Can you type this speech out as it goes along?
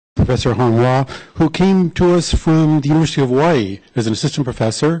Professor Hong Hua, who came to us from the University of Hawaii as an assistant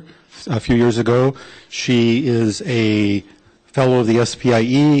professor a few years ago. She is a fellow of the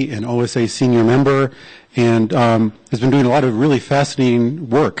SPIE and OSA senior member, and has been doing a lot of really fascinating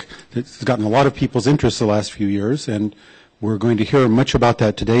work that's gotten a lot of people's interest the last few years, and we're going to hear much about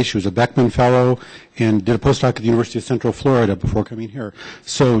that today. She was a Beckman Fellow and did a postdoc at the University of Central Florida before coming here.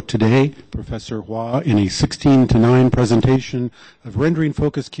 So today, Professor Hua, in a 16:9 presentation of rendering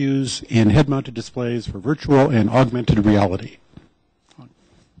focus cues in head-mounted displays for virtual and augmented reality.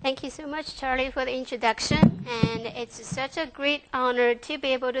 Thank you so much, Charlie, for the introduction. And it's such a great honor to be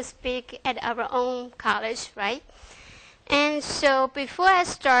able to speak at our own college, right? And so before I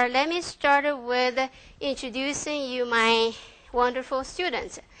start, let me start with introducing you my wonderful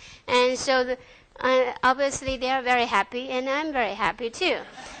students. And so obviously they are very happy, and I'm very happy too.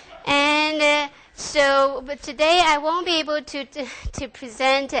 And but today I won't be able to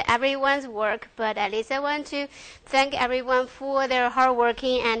present everyone's work, but at least I want to thank everyone for their hard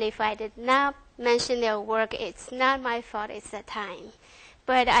working. And if I did not mention their work, it's not my fault, it's the time.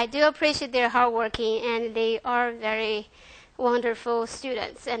 But I do appreciate their hard working, and they are very wonderful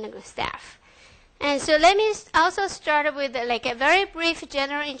students and staff. And so let me also start with like a very brief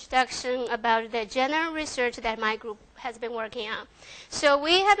general introduction about the general research that my group has been working on. So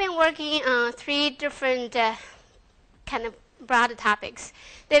we have been working on 3 different kind of broad topics.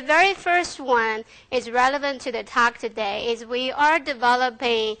 The very first one is relevant to the talk today, is we are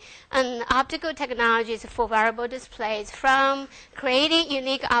developing optical technologies for wearable displays, from creating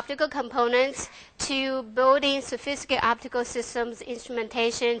unique optical components to building sophisticated optical systems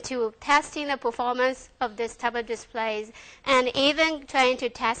instrumentation to testing the performance of this type of displays, and even trying to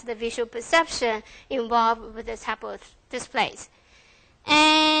test the visual perception involved with this type of displays.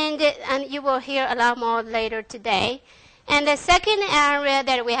 And you will hear a lot more later today. And the second area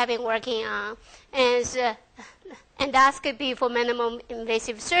that we have been working on is endoscopy for minimum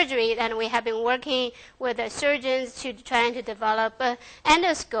invasive surgery, and we have been working with the surgeons to trying to develop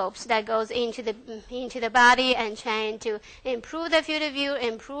endoscopes that goes into the body and trying to improve the field of view,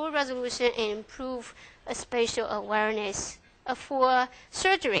 improve resolution, and improve spatial awareness for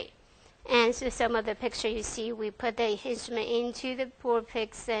surgery. And so some of the pictures you see, we put the instrument into the poor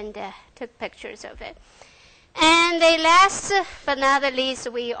pigs and took pictures of it. And the last but not the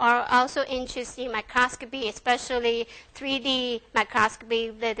least, we are also interested in microscopy, especially 3D microscopy,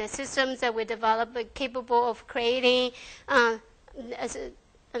 the systems that we develop are capable of creating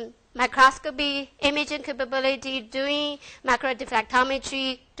microscopy, imaging capability, doing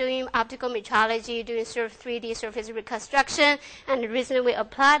macrodifractometry, doing optical metrology, doing 3D surface reconstruction. And recently we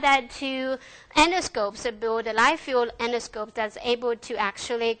applied that to endoscopes, build a live field endoscope that's able to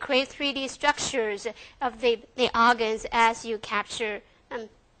actually create 3D structures of the organs as you capture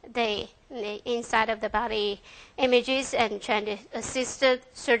the inside of the body images and trying to assist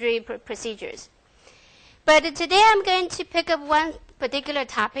surgery procedures. But today I'm going to pick up one particular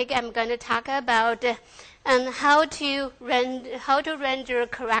topic. I'm going to talk about how to render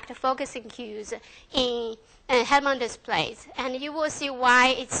correct focusing cues in head-mount displays. And you will see why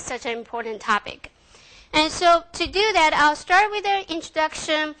it's such an important topic. And so to do that, I'll start with an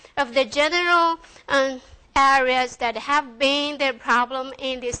introduction of the general areas that have been the problem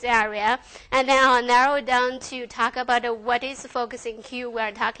in this area, and then I'll narrow it down to talk about what is the focusing cue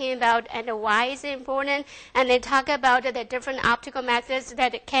we're talking about and why it's important, and then talk about the different optical methods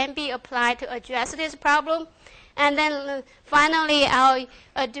that can be applied to address this problem. And then finally, I'll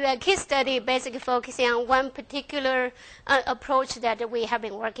do a case study basically focusing on one particular approach that we have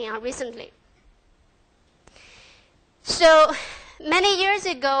been working on recently. So many years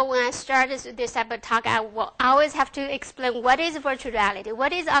ago, when I started this type of talk, I always have to explain what is virtual reality,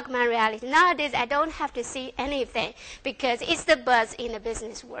 what is augmented reality. Nowadays, I don't have to see anything because it's the buzz in the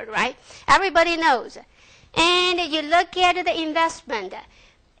business world, right? Everybody knows. And you look at the investment.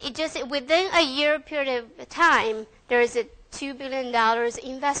 It just within a year period of time, there is a $2 billion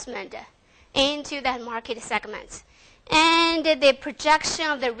investment into that market segment. And the projection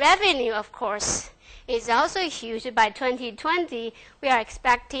of the revenue, of course, is also huge. By 2020, we are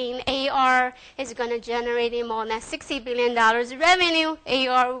expecting AR is going to generate more than $60 billion revenue.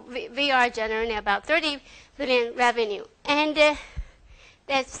 VR generating about $30 billion revenue. And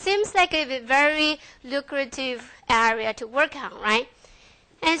that seems like a very lucrative area to work on, right?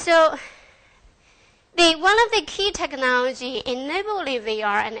 And so one of the key technology enabling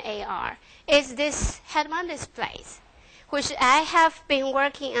VR and AR is this head-mount displays, which I have been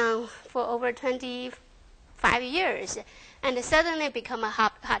working on for over 25 years, and suddenly become a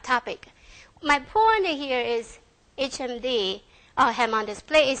hot topic. My point here is HMD, or head-mount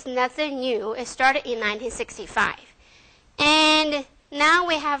display is nothing new. It started in 1965. And now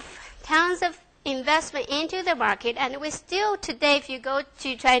we have tons of investment into the market, and we still today, if you go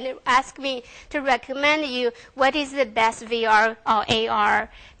to try to ask me to recommend you what is the best VR or AR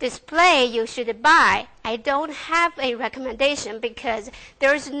display you should buy, I don't have a recommendation because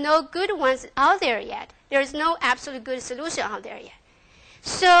there's no good ones out there yet. There's no absolute good solution out there yet.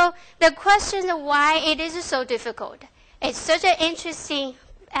 So the question is why it is so difficult. It's such an interesting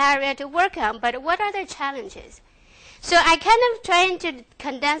area to work on, but what are the challenges? So I kind of trying to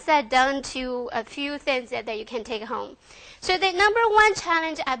condense that down to a few things that you can take home. So the number one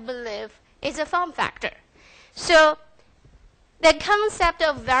challenge, I believe, is the form factor. So the concept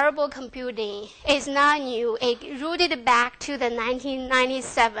of variable computing is not new. It rooted back to the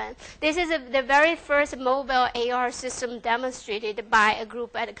 1997. This is the very first mobile AR system demonstrated by a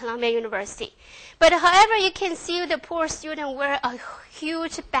group at Columbia University. But however, you can see the poor student wear a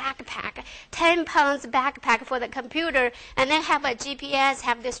huge backpack, 10 pounds backpack for the computer, and then have a GPS,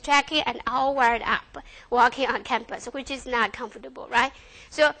 have this tracking, and all wired up, walking on campus, which is not comfortable, right?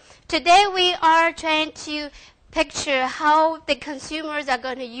 So today we are trying to picture how the consumers are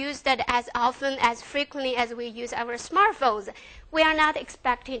going to use that as often, as frequently as we use our smartphones. We are not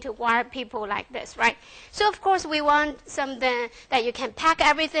expecting to wire people like this, right? So of course we want something that you can pack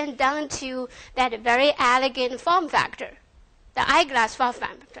everything down to that very elegant form factor. The eyeglass form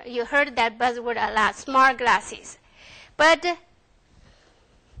factor. You heard that buzzword a lot, smart glasses. But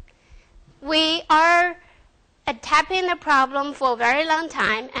we are tapping the problem for a very long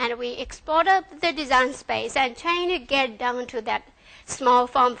time, and we explored the design space and trying to get down to that small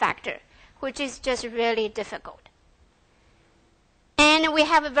form factor, which is just really difficult. And we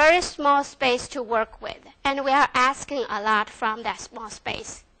have a very small space to work with, and we are asking a lot from that small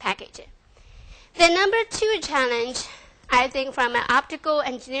space packaging. The number two challenge, I think from an optical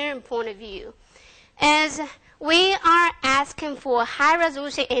engineering point of view, is we are asking for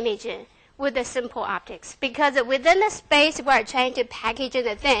high-resolution imaging with the simple optics, because within the space we're trying to package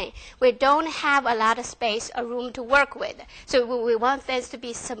the thing, we don't have a lot of space or room to work with. So we want things to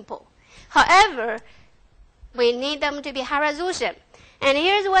be simple. However, we need them to be high resolution. And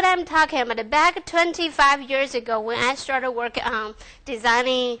here's what I'm talking about. Back 25 years ago when I started working on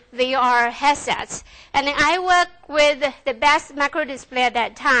designing VR headsets, and I worked with the best macro display at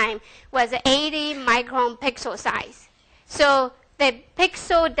that time was 80 micron pixel size. So the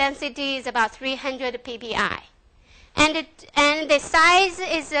pixel density is about 300 ppi. And the size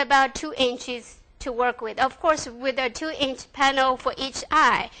is about 2 inches to work with. Of course, with a 2-inch panel for each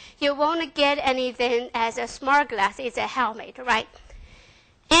eye, you won't get anything as a smart glass. It's a helmet, right?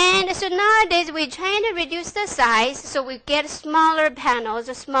 And so nowadays, we're trying to reduce the size so we get smaller panels,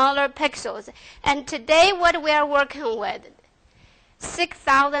 smaller pixels. And today, what we are working with,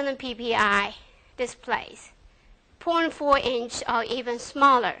 6,000 ppi displays. 0.4 inch or even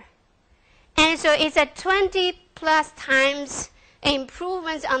smaller. And so it's a 20 plus times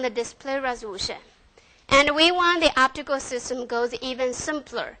improvements on the display resolution. And we want the optical system goes even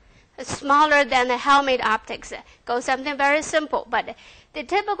simpler, smaller than the helmet optics, go something very simple. But the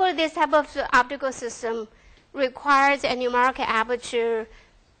typical this type of optical system requires a numerical aperture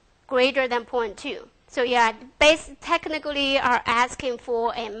greater than 0.2. So yeah, technically are asking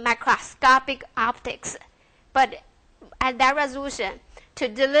for a microscopic optics, but at that resolution to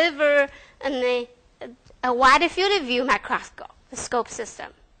deliver a wide field of view microscope system,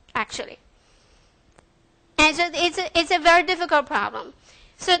 actually. And so it's a very difficult problem.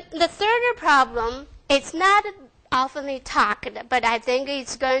 So the third problem, it's not often talked, but I think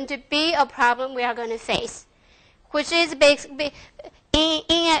it's going to be a problem we are going to face, which is basically in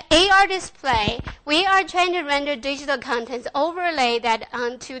an AR display, we are trying to render digital contents, overlay that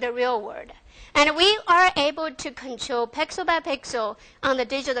onto the real world. And we are able to control pixel by pixel on the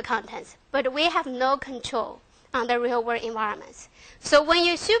digital contents, but we have no control on the real-world environments. So when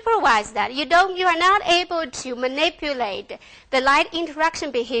you supervise that, you are not able to manipulate the light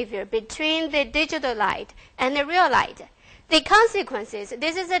interaction behavior between the digital light and the real light. The consequences,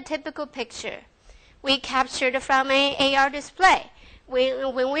 this is a typical picture we captured from an AR display.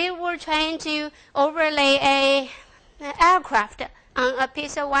 When we were trying to overlay an aircraft on a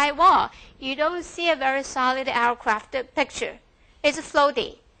piece of white wall, you don't see a very solid aircraft picture. It's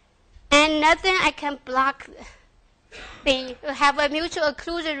floating. And nothing I can block, have a mutual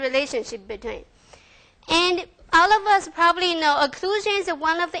occlusion relationship between. And all of us probably know occlusion is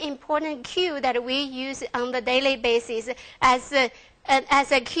one of the important cues that we use on the daily basis as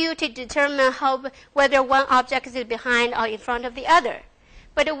a cue to determine whether one object is behind or in front of the other.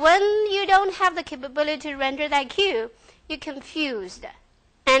 But when you don't have the capability to render that cue, you're confused,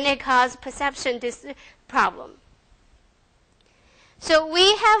 and it causes perception problem. So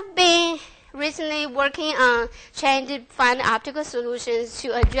we have been recently working on trying to find optical solutions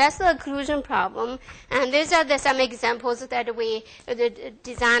to address the occlusion problem, and these are some examples that we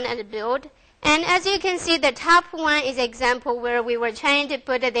design and build. And as you can see, the top one is an example where we were trying to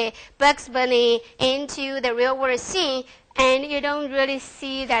put the Bugs Bunny into the real-world scene, and you don't really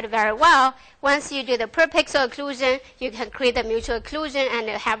see that very well. Once you do the per pixel occlusion, you can create the mutual occlusion and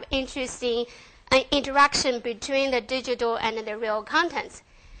have interesting interaction between the digital and the real contents.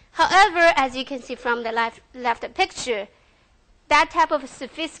 However, as you can see from the left picture, that type of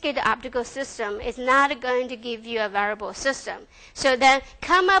sophisticated optical system is not going to give you a variable system. So then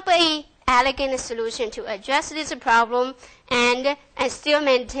come up with an elegant solution to address this problem and still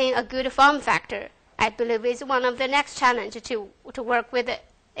maintain a good form factor. I believe is one of the next challenges to work with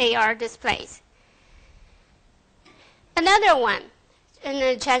AR displays. Another one,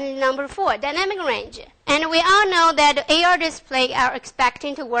 challenge number 4, dynamic range. And we all know that AR displays are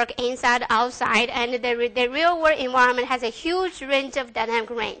expecting to work inside, outside, and the real-world environment has a huge range of dynamic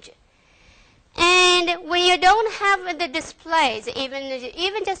range. And when you don't have the displays, even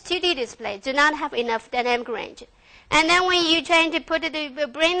just 2D displays, do not have enough dynamic range. And then when you try to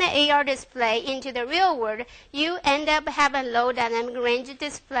bring the AR display into the real world, you end up having low dynamic range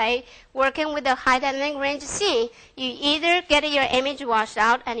display working with a high dynamic range scene. You either get your image washed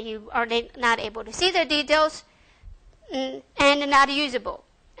out and you are not able to see the details and not usable.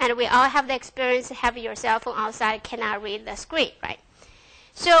 And we all have the experience having your cell phone outside cannot read the screen, right?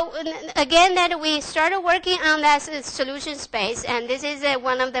 So again, that we started working on that solution space, and this is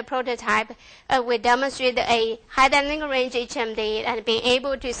one of the prototypes. We demonstrate a high dynamic range HMD and being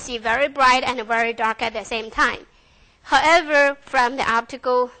able to see very bright and very dark at the same time. However, from the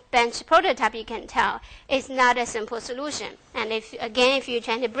optical bench prototype, you can tell it's not a simple solution. And if you're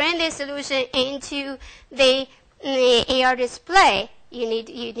trying to bring this solution into the AR display, you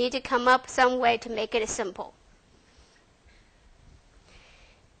need to come up some way to make it simple.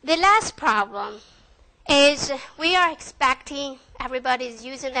 The last problem is we are expecting everybody's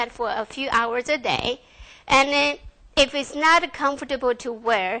using that for a few hours a day, and if it's not comfortable to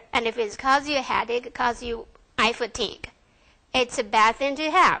wear, and if it's cause you a headache, cause you eye fatigue, it's a bad thing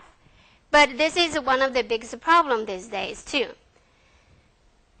to have. But this is one of the biggest problems these days too.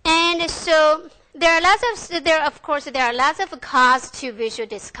 And so there are lots of causes to visual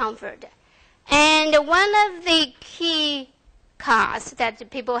discomfort, and one of the key cause that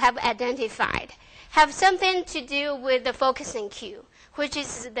people have identified have something to do with the focusing cue, which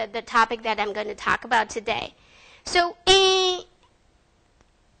is the topic that I'm going to talk about today. So we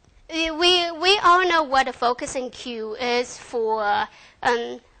all know what a focusing cue is for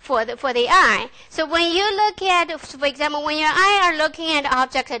the eye. So when you look at, for example, when your eye are looking at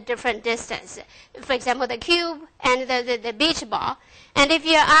objects at different distance, for example, the cube and the beach ball, and if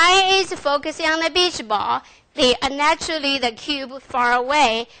your eye is focusing on the beach ball, naturally the cube far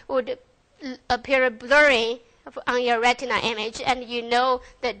away would appear blurry on your retina image, and you know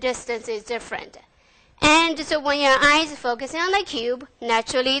the distance is different. And so when your eye is focusing on the cube,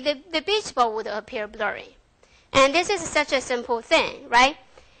 naturally the beach ball would appear blurry. And this is such a simple thing, right?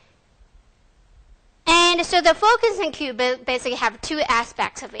 And so the focusing cube basically have two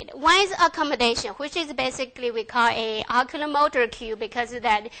aspects of it. One is accommodation, which is basically we call a oculomotor cue, because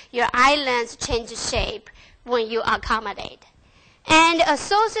that your eye lens changes shape when you accommodate. And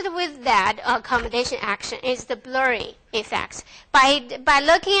associated with that accommodation action is the blurring effects. By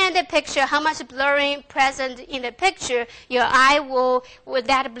looking at the picture, how much blurring present in the picture, your eye will, with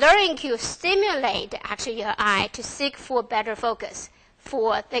that blurring cue, stimulate actually your eye to seek for better focus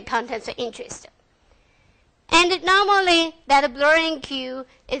for the contents of interest. And normally, that blurring cue,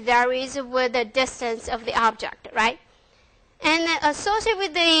 it varies with the distance of the object, right? And associated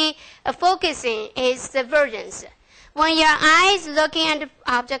with the focusing is the vergence. When your eye is looking at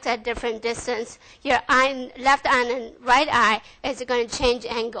objects at different distance, your left eye and right eye is going to change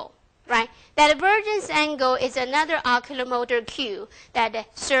angle, right? That vergence angle is another oculomotor cue that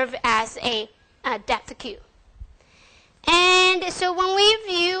serves as a depth cue. And so when we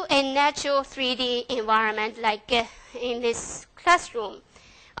view a natural 3D environment, like in this classroom,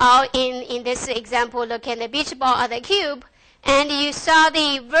 or in this example, look at the beach ball or the cube, and you saw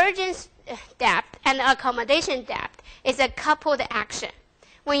the vergence depth and accommodation depth is a coupled action.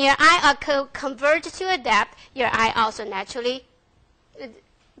 When your eye converge to a depth, your eye also naturally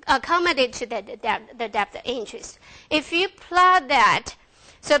accommodate to the depth of interest. If you plot that,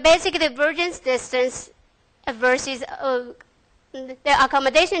 so basically the vergence distance versus the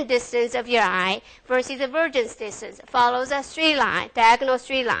accommodation distance of your eye versus the vergence distance follows a straight line, diagonal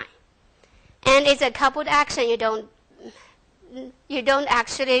straight line. And it's a coupled action. You don't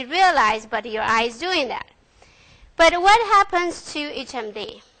actually realize, but your eye is doing that. But what happens to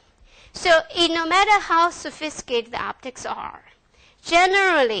HMD? So no matter how sophisticated the optics are,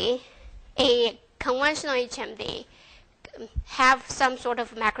 generally a conventional HMD have some sort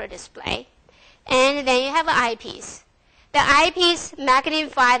of macro display. And then you have an eyepiece. The eyepiece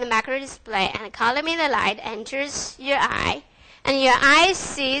magnifies the macro display, and collimated light enters your eye, and your eye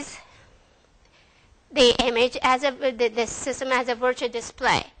sees the image as the system as a virtual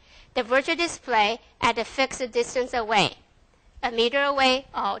display. The virtual display at a fixed distance away, 1 meter away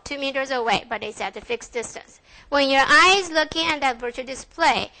or 2 meters away, but it's at a fixed distance. When your eye is looking at that virtual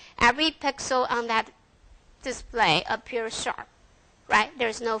display, every pixel on that display appears sharp, right?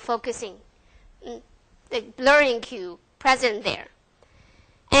 There's no focusing, the blurring cue present there.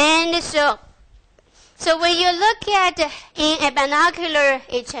 And so when you look at in a binocular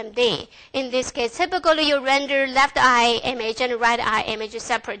HMD, in this case, typically you render left eye image and right eye image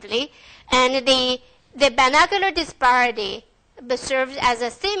separately, and the binocular disparity serves as a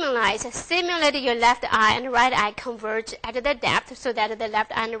stimuli, stimulate your left eye and right eye converge at the depth so that the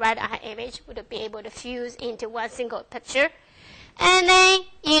left eye and right eye image would be able to fuse into one single picture. And then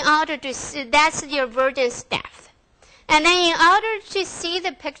in order to see, that's your vergence depth. And then in order to see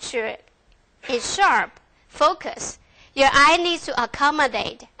the picture in sharp focus, your eye needs to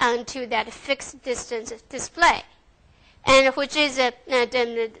accommodate onto that fixed distance display. And which is,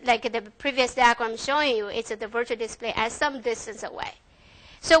 like the previous diagram showing you, it's the virtual display at some distance away.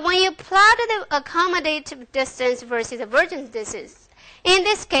 So when you plot the accommodative distance versus the vergence distance, in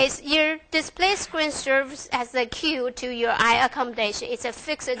this case, your display screen serves as the cue to your eye accommodation. It's a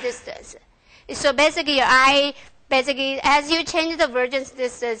fixed distance. So basically, your eye, as you change the vergence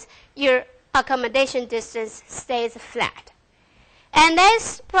distance, your accommodation distance stays flat. And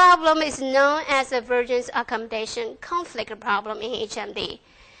this problem is known as the vergence accommodation conflict problem in HMD.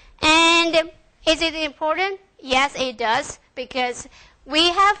 And is it important? Yes, it does, because we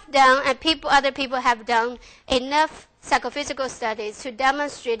have done, and other people have done, enough psychophysical studies to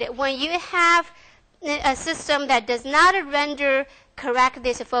demonstrate that when you have a system that does not render correct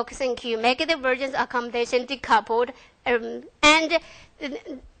this focusing cue, make the vergence accommodation decoupled, and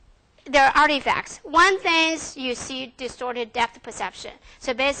there are artifacts. One thing is you see distorted depth perception.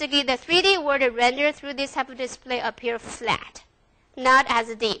 So basically, the 3D world rendered through this type of display appear flat, not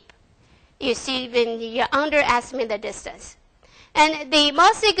as deep. You see when you underestimate the distance. And the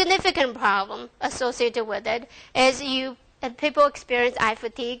most significant problem associated with it is people experience eye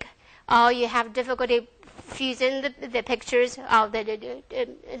fatigue, or you have difficulty fusing the pictures of the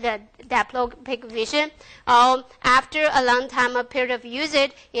diplopic vision, or after a long time, a period of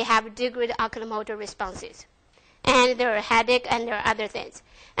usage, you have degraded oculomotor responses. And there are headache and there are other things.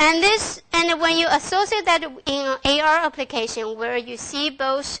 And when you associate that in an AR application where you see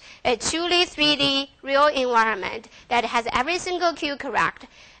both a truly 3D real environment that has every single cue correct,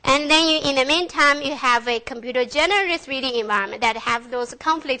 and then in the meantime, you have a computer-generated 3D environment that have those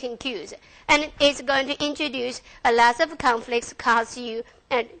conflicting cues. And it's going to introduce a lot of conflicts, cause you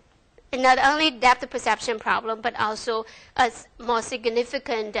not only depth perception problem, but also a more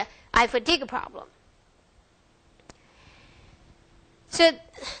significant eye fatigue problem. So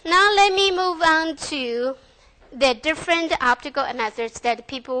now let me move on to the different optical methods that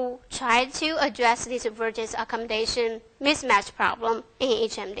people try to address this vergence accommodation mismatch problem in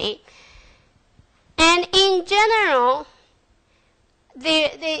HMD. And in general,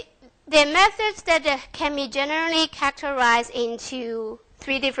 the methods that can be generally categorized into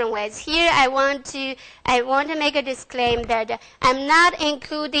 3 different ways. Here I want to make a disclaimer that I'm not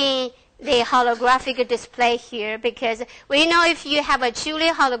including the holographic display here, because we know if you have a truly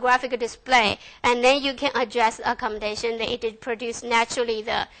holographic display and then you can address the accommodation, that it produce naturally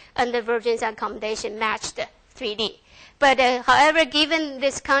the vergence accommodation matched 3D. But however, given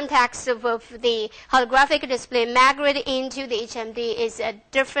this context of the holographic display migrated into the HMD is a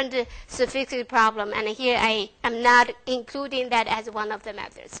different sophisticated problem, and here I am not including that as one of the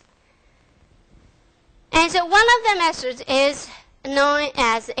methods. And so one of the methods is known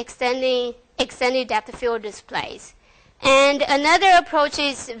as extended depth field displays. And another approach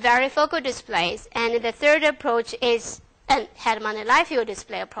is varifocal displays. And the third approach is a head-mounted light field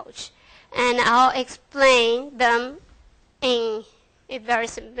display approach. And I'll explain them in a very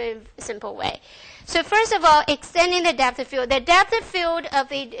simple way. So first of all, extending the depth field. The depth field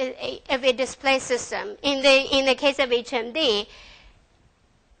of a display system, in the case of HMD,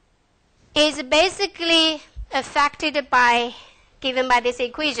 is basically affected by given by this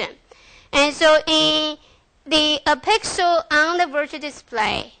equation. And so in a pixel on the virtual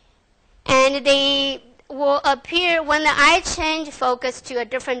display, and they will appear when the eye change focus to a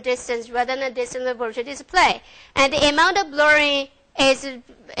different distance rather than the distance of the virtual display. And the amount of blurring is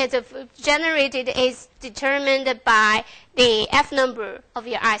generated is determined by the f number of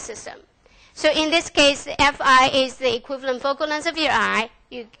your eye system. So in this case, fi is the equivalent focal length of your eye.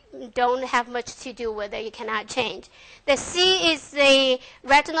 You don't have much to do with it. You cannot change. The c is the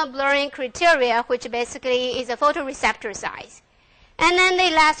retinal blurring criteria, which basically is a photoreceptor size. And then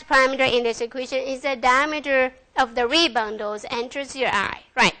the last parameter in this equation is the diameter of the ray bundles enters your eye,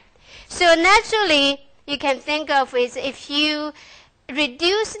 right? So naturally, you can think of is if you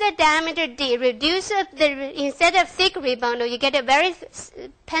reduce the diameter d, instead of thick ray bundle, you get a very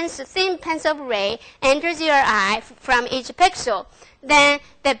thin pencil ray enters your eye from each pixel. Then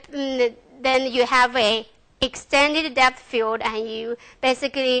you have a extended depth field, and you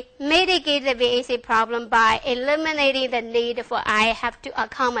basically mitigate the VAC problem by eliminating the need for eye have to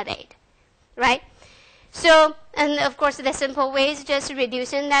accommodate, right? So, and of course, the simple way is just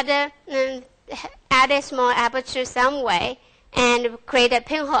reducing that, add a small aperture some way, and create a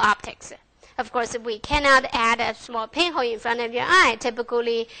pinhole optics. Of course, we cannot add a small pinhole in front of your eye.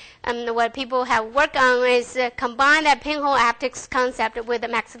 Typically, what people have worked on is combine that pinhole optics concept with the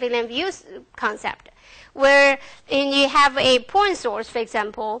Maximilian view concept, where you have a point source, for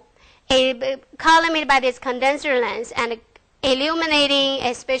example, collimated by this condenser lens and illuminating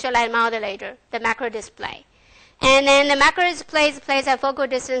a spatial light modulator, the macro display. And then the macro display is placed a focal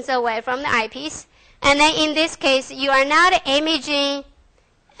distance away from the eyepiece. And then in this case, you are not imaging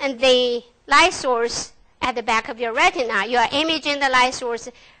the light source at the back of your retina. You are imaging the light source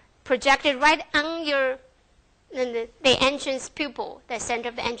projected right on your the entrance pupil, the center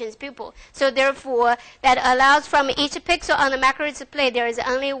of the entrance pupil. So therefore, that allows from each pixel on the macro display, there is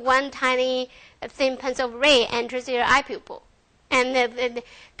only one tiny thin pencil ray enters your eye pupil. And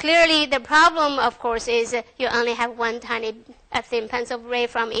clearly, the problem, of course, is you only have one tiny thin pencil ray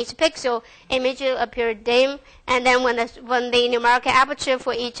from each pixel. Image will appear dim, and then when the numerical aperture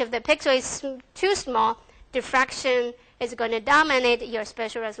for each of the pixels is too small, diffraction is going to dominate. Your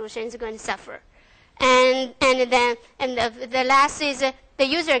spatial resolution is going to suffer. And the last is the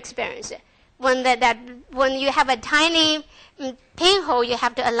user experience. When you have a tiny pinhole you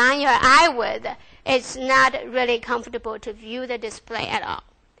have to align your eye with, it's not really comfortable to view the display at all.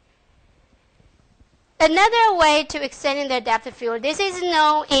 Another way to extending the depth of field, this is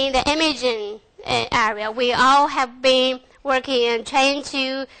known in the imaging area. We all have been working and trying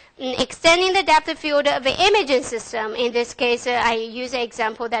to extending the depth of field of the imaging system. In this case, I use an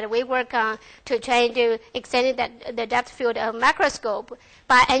example that we work on to try to extend the depth field of microscope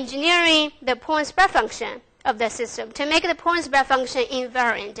by engineering the point spread function of the system to make the point spread function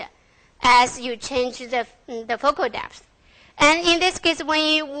invariant as you change the focal depth. And in this case,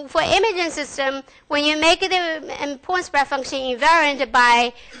 for imaging system, when you make the point spread function invariant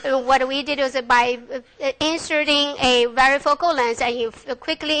by what we did was by inserting a varifocal lens, and you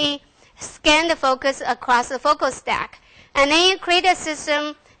quickly scan the focus across the focal stack. And then you create a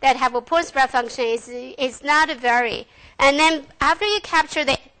system that have a point spread function is not vary. And then after you capture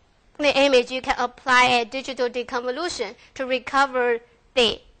the image, you can apply a digital deconvolution to recover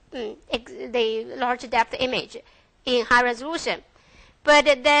the large depth image in high resolution. But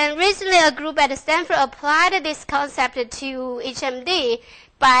then recently a group at Stanford applied this concept to HMD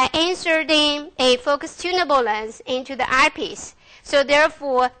by inserting a focus tunable lens into the eyepiece. So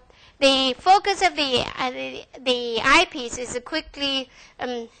therefore, the focus of the eyepiece is quickly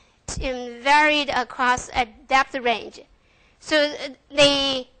varied across a depth range. So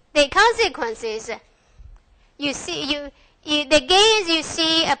the consequence is the gain is you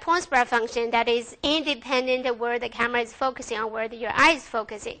see a point spread function that is independent of where the camera is focusing on where your eye is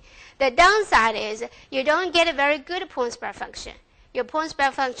focusing. The downside is you don't get a very good point spread function. Your point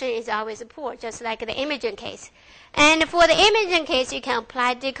spread function is always poor, just like the imaging case. And for the imaging case, you can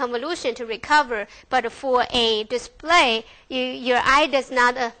apply deconvolution to recover, but for a display, your eye does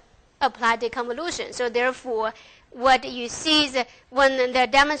not apply deconvolution. So therefore, what you see is when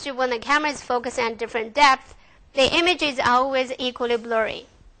the camera is focusing on different depth, the image is always equally blurry.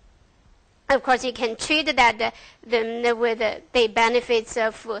 Of course, you can treat that with the benefits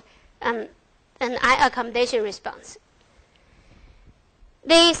of an eye accommodation response.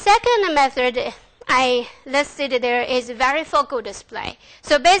 The second method I listed there is varifocal display.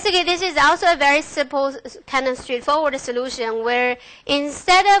 So basically, this is also a very simple, kind of straightforward solution where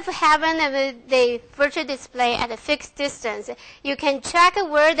instead of having the virtual display at a fixed distance, you can track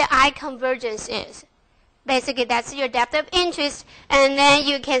where the eye convergence is. Basically, that's your depth of interest, and then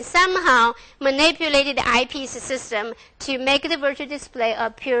you can somehow manipulate the eyepiece system to make the virtual display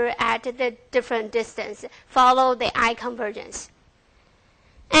appear at the different distance, follow the eye convergence.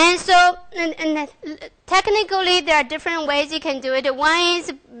 And so, technically, there are different ways you can do it. One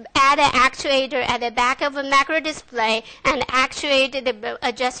is add an actuator at the back of a macro display and actuate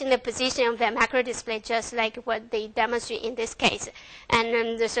adjusting the position of the macro display, just like what they demonstrate in this case.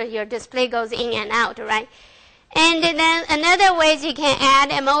 And so your display goes in and out, right? And then another way is you can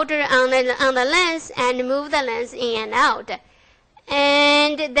add a motor on the lens and move the lens in and out.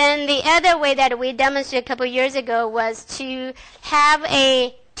 And then the other way that we demonstrated a couple years ago was to have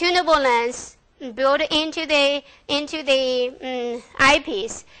a tunable lens built into the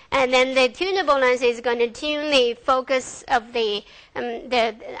eyepiece, and then the tunable lens is going to tune the focus of the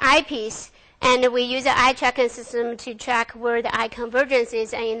eyepiece, and we use the eye tracking system to track where the eye convergence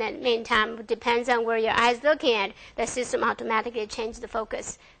is, and in the meantime, depends on where your eye is looking at, the system automatically changes the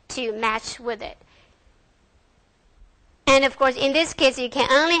focus to match with it. And of course, in this case, you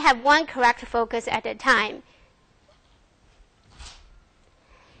can only have one correct focus at a time.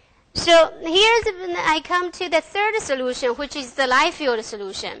 So I come to the third solution, which is the light field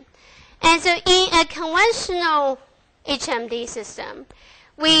solution. And so in a conventional HMD system,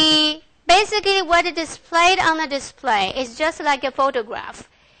 basically what is displayed on the display is just like a photograph.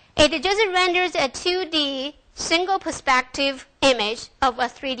 It just renders a 2D single perspective image of a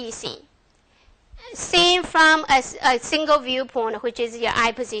 3D scene, seen from a single viewpoint, which is your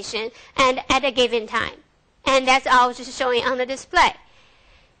eye position, and at a given time. And that's all just showing on the display.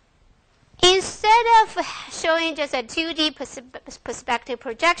 Instead of showing just a 2D perspective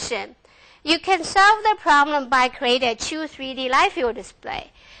projection, you can solve the problem by creating a true 3D light field display.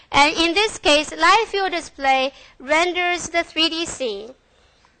 And in this case, light field display renders the 3D scene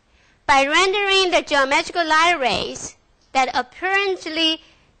by rendering the geometrical light rays that apparently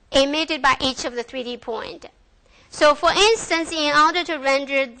emitted by each of the 3D points. So for instance, in order to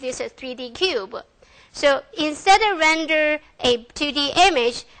render this 3D cube, so instead of render a 2D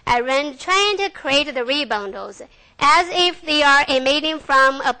image, trying to create the rebundles as if they are emitting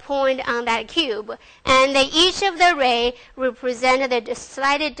from a point on that cube, and each of the ray represent a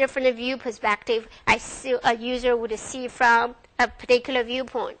slightly different view perspective a user would see from a particular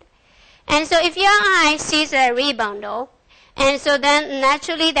viewpoint. And so if your eye sees a rebundle, and so then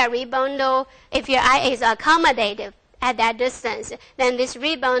naturally that rebundle, if your eye is accommodated at that distance, then this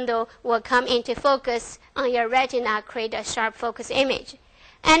rebundle will come into focus on your retina, create a sharp focus image.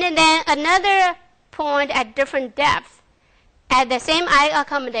 And then another point at different depth at the same eye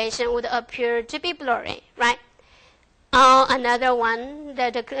accommodation would appear to be blurry, right? Another one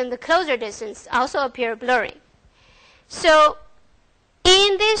that in the closer distance also appear blurry. So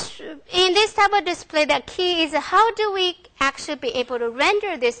in this type of display, the key is how do we actually be able to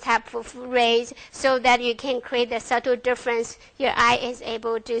render this type of rays so that you can create a subtle difference. Your eye is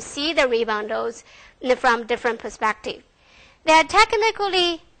able to see the rebundles from different perspectives. There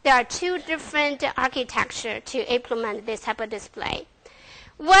are two different architectures to implement this type of display.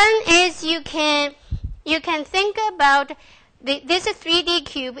 One is you can think about this 3D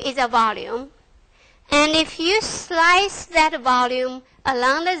cube is a volume. And if you slice that volume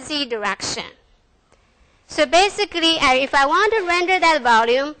along the z direction, so basically, if I want to render that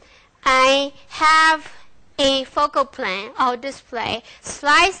volume, I have a focal plane or display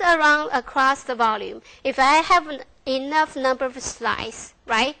slice across the volume. If I have enough number of slices,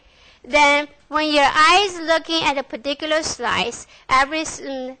 right, then when your eye is looking at a particular slice, every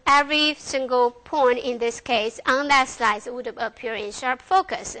single point in this case on that slice would appear in sharp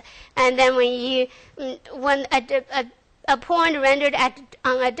focus. And then when a point rendered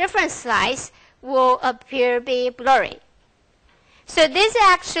on a different slice will appear be blurry. So this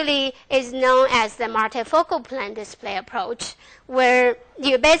actually is known as the multifocal plane display approach, where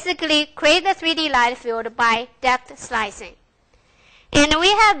you basically create the 3D light field by depth slicing. And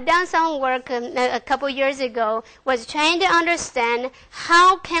we have done some work a couple years ago, was trying to understand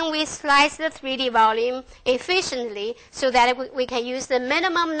how can we slice the 3D volume efficiently so that we can use the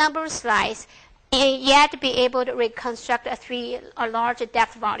minimum number of slices and yet be able to reconstruct a large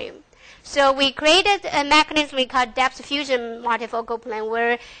depth volume. So we created a mechanism we call depth fusion multifocal plane,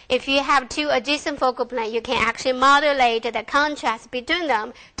 where if you have two adjacent focal planes, you can actually modulate the contrast between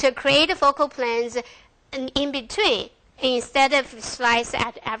them to create focal planes in between, instead of slice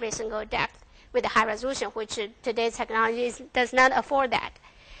at every single depth with high resolution, which today's technology does not afford that.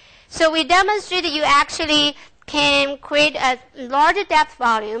 So we demonstrated you actually can create a larger depth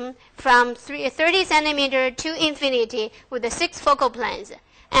volume from 30 centimeter to infinity with the 6 focal planes.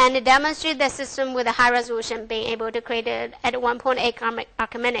 and demonstrate the system with a high resolution, being able to create it at 1.8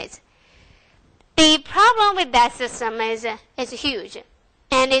 archimedes. The problem with that system is huge,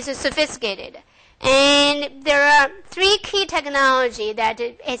 and it's sophisticated. And there are three key technology that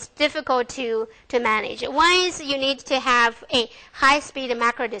it's difficult to manage. One is you need to have a high-speed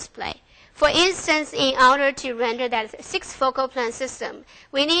macro display. For instance, in order to render that 6 focal plane system,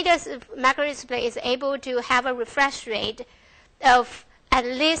 we need a macro display is able to have a refresh rate of at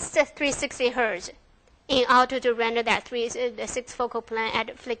least 360 hertz in order to render that the 6 focal plane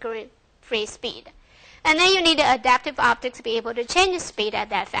at flickering free speed. And then you need adaptive optics to be able to change the speed at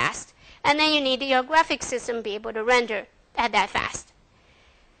that fast. And then you need your graphics system to be able to render at that fast.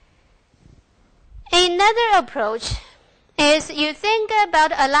 Another approach is you think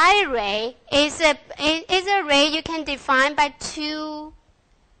about a light ray is a ray you can define by 2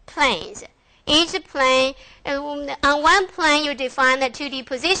 planes. Each plane, on one plane you define the 2D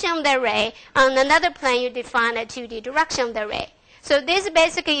position of the ray, on another plane you define the 2D direction of the ray. So this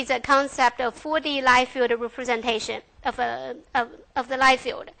basically is a concept of 4D light field representation of the light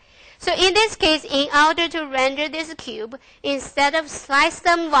field. So in this case, in order to render this cube, instead of slice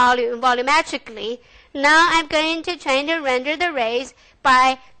them volumetrically, now I'm going to try to render the rays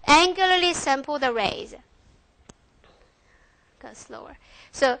by angularly sample the rays. Go slower.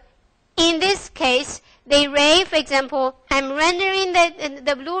 So in this case, the ray, for example, I'm rendering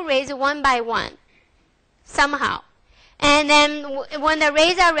the blue rays one by one, somehow. And then when the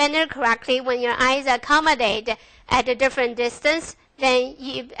rays are rendered correctly, when your eyes accommodate at a different distance, then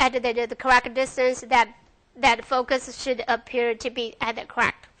you, at the correct distance, that focus should appear to be at the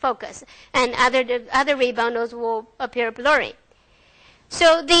correct focus, and other ray bundles will appear blurry.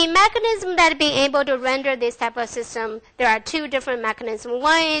 So the mechanism that being able to render this type of system, there are 2 different mechanisms.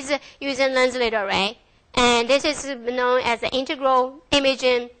 One is using lens-lit array, and this is known as the integral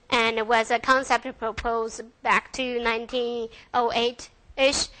imaging, and it was a concept proposed back to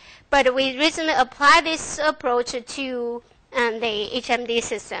 1908-ish. But we recently applied this approach to the HMD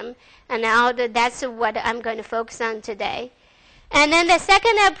system, and now that's what I'm going to focus on today. And then the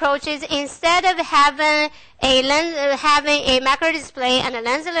second approach is instead of having a macro display and a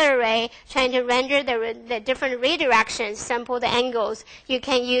lens-lit array trying to render the different ray directions, sample the angles, you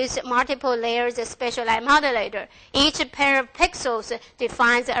can use multiple layers of spatial light modulator. Each pair of pixels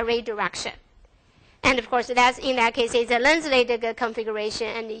defines a ray direction. And of course, that's in that case is a lens-lit configuration,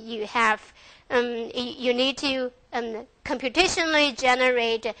 and you have you need to computationally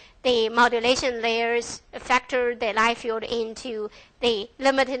generate the modulation layers, factor the light field into the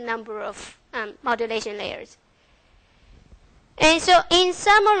limited number of modulation layers. And so in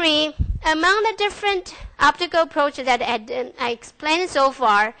summary, among the different optical approaches that I explained so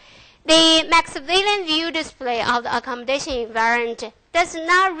far, the Maximilian view display of the accommodation invariant does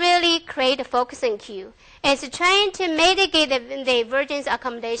not really create a focusing cue. It's trying to mitigate the vergence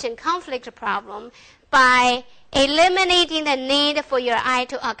accommodation conflict problem by eliminating the need for your eye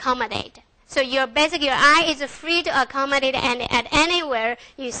to accommodate. So your eye is free to accommodate, and at anywhere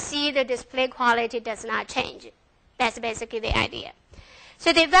you see the display quality does not change. That's basically the idea.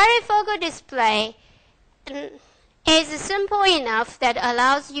 So the varifocal display is simple enough that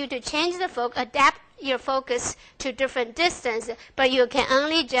allows you to change the adapt your focus to different distance, but you can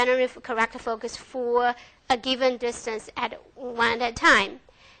only generate correct focus for a given distance at one at a time.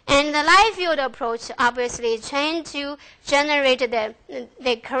 And the light field approach obviously is trying to generate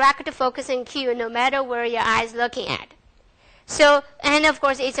the correct focusing cue no matter where your eye is looking at. So, and of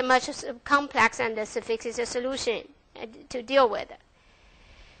course, it's a much complex and sophisticated solution to deal with.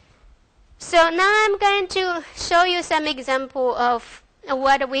 So now I'm going to show you some example of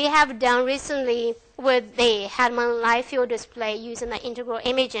what we have done recently with the Harman light field display using the integral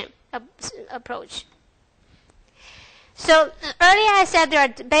imaging approach. So earlier I said there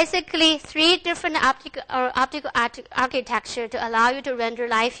are basically 3 different optical architecture to allow you to render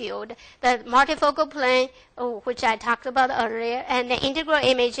light field: the multifocal plane, which I talked about earlier, and the integral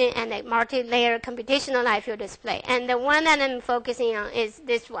imaging, and the multi-layer computational light field display. And the one that I'm focusing on is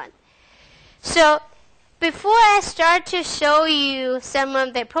this one. So before I start to show you some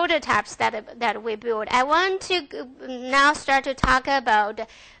of the prototypes that we built, I want to now start to talk about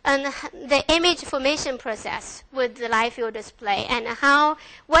the image formation process with the light field display, and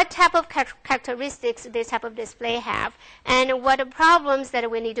what type of characteristics this type of display have, and what problems that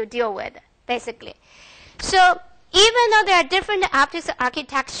we need to deal with, basically. So even though there are different optics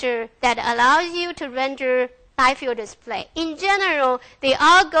architecture that allows you to render light field display. In general, they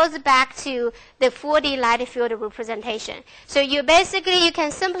all goes back to the 4D light field representation. So you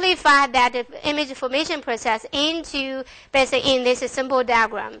can simplify that image formation process into basically in this simple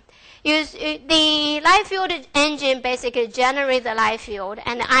diagram. The light field engine basically generates the light field,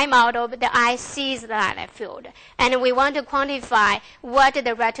 and the eye model, the eye sees the light field. And we want to quantify what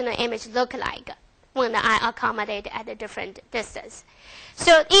the retinal image look like when the eye accommodate at a different distance.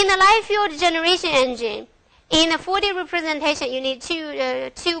 So in the light field generation engine, in a 4D representation, you need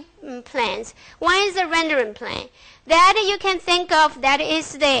two planes. One is the rendering plane. That you can think of that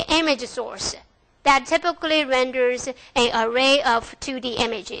is the image source that typically renders an array of 2D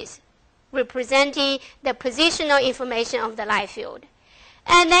images, representing the positional information of the light field.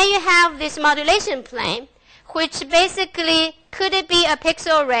 And then you have this modulation plane, which basically could it be a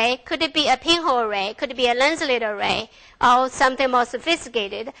pixel array, could it be a pinhole array, could it be a lens slit array, or something more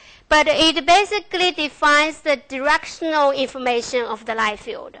sophisticated. But it basically defines the directional information of the light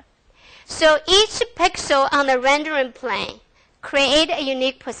field. So each pixel on the rendering plane create a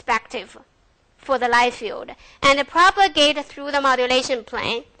unique perspective for the light field and propagate through the modulation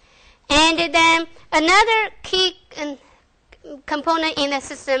plane. And then another key component in the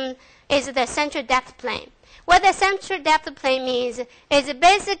system is the central depth plane. What the central depth plane means is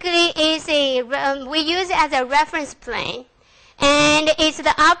basically we use it as a reference plane, and it's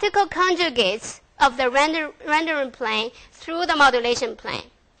the optical conjugates of the rendering plane through the modulation plane.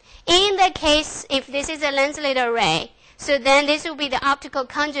 In the case, if this is a lens slit array, so then this will be the optical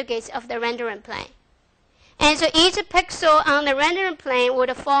conjugates of the rendering plane. And so each pixel on the rendering plane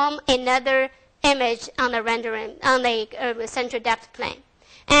would form another image on the central depth plane.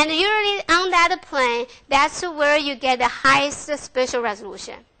 And usually on that plane, that's where you get the highest spatial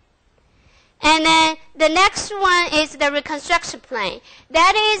resolution. And then the next one is the reconstruction plane.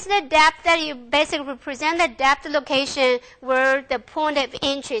 That is the depth that you basically represent the depth location where the point of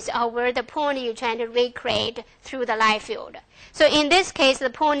interest or where the point you're trying to recreate through the light field. So in this case, the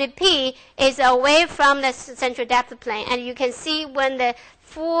point P is away from the central depth plane. And you can see when the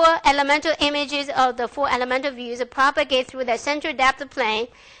 4 elemental images of the 4 elemental views propagate through the central depth plane,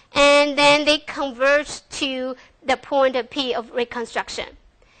 and then they converge to the point P of reconstruction.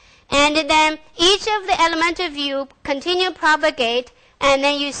 And then each of the elemental view continue propagate, and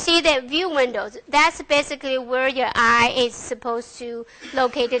then you see the view windows. That's basically where your eye is supposed to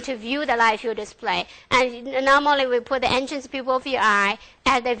locate it to view the light field display. And normally we put the entrance pupil of your eye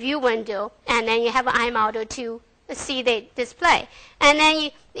at the view window, and then you have an eye model to see the display. And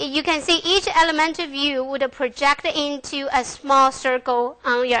then you can see each elemental view would project into a small circle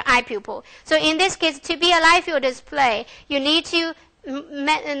on your eye pupil. So in this case, to be a light field display, you need to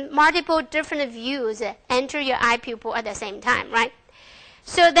multiple different views enter your eye pupil at the same time, right?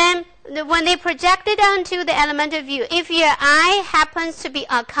 So then when they project it onto the elemental view, if your eye happens to be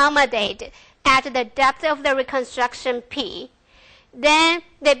accommodated at the depth of the reconstruction P, then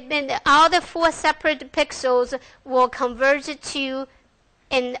all the 4 separate pixels will converge to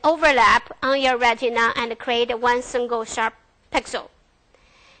an overlap on your retina and create one single sharp pixel.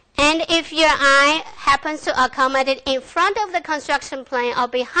 And if your eye happens to accommodate in front of the construction plane or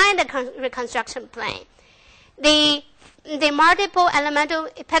behind the reconstruction plane, the multiple elemental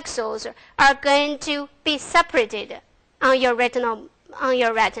pixels are going to be separated on your retina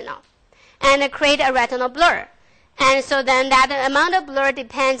and create a retinal blur. And so then that amount of blur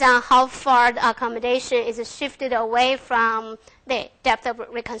depends on how far the accommodation is shifted away from the depth of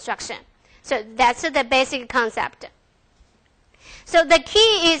reconstruction. So that's the basic concept. So the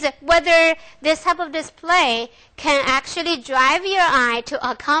key is whether this type of display can actually drive your eye to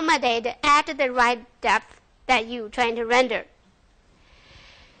accommodate at the right depth that you're trying to render.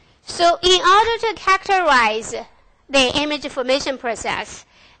 So in order to characterize the image formation process,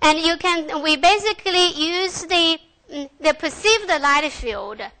 and we basically use the perceived light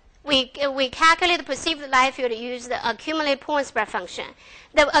field. We calculate the perceived light field use the accumulate point spread function.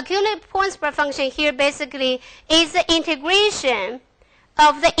 The accumulate point spread function here basically is the integration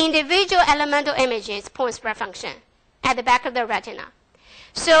of the individual elemental images point spread function at the back of the retina.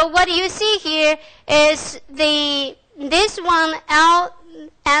 So what you see here is this one L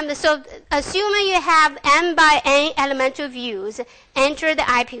M. So assuming you have M by N elemental views enter the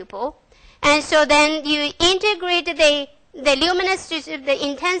eye pupil, and so then you integrate the luminance, the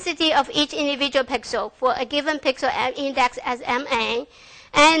intensity of each individual pixel for a given pixel index as MA.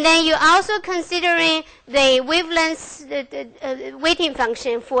 And then you're also considering the wavelength weighting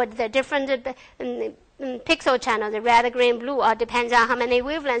function for the different pixel channels, the red, green, blue, all depends on how many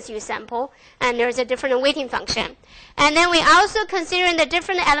wavelengths you sample, and there's a different weighting function. And then we also consider the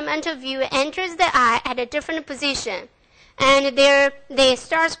different elemental view enters the eye at a different position. And the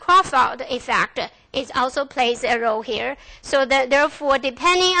stars cross-out effect is also plays a role here. So that therefore,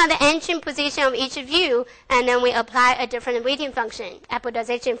 depending on the entering position of each view, and then we apply a different weighting function,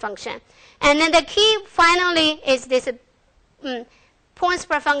 apodization function. And then the key finally is this point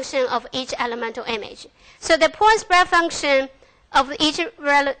spread function of each elemental image. So the point spread function of each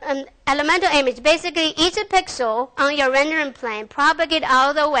elemental image, basically each pixel on your rendering plane propagate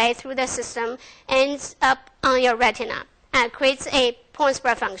all the way through the system, ends up on your retina, and creates a point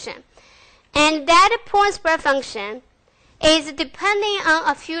spread function. And that point spread function is depending on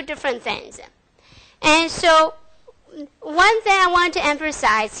a few different things. And so one thing I want to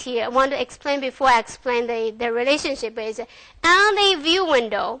emphasize here, I want to explain before I explain the relationship is, on the view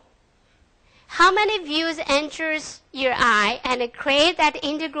window, how many views enters your eye and create that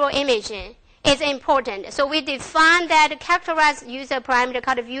integral image is important. So we define that, characterize user parameter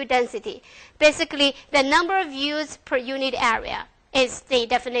called view density. Basically, the number of views per unit area is the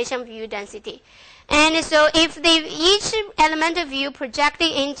definition of view density. And so if each elemental view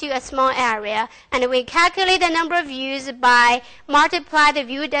projecting into a small area, and we calculate the number of views by multiply the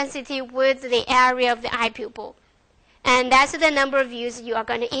view density with the area of the eye pupil. And that's the number of views you are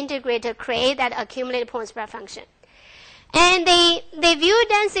going to integrate to create that accumulated point spread function. And the view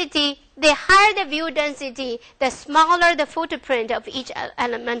density, the higher the view density, the smaller the footprint of each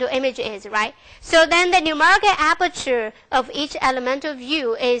elemental image is, right? So then the numerical aperture of each elemental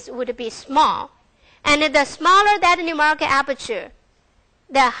view would be small. And the smaller that numerical aperture,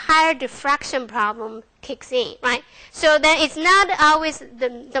 the higher diffraction problem kicks in, right? So then it's not always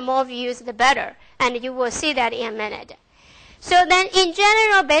the more views, the better. And you will see that in a minute. So then in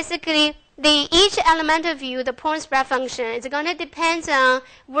general, basically, each elemental view, the point spread function, is going to depend on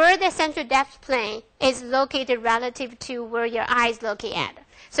where the central depth plane is located relative to where your eye is located at.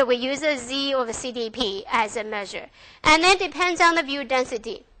 So we use a Z over CDP as a measure. And then depends on the view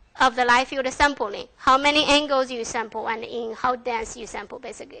density of the light field sampling, how many angles you sample and in how dense you sample,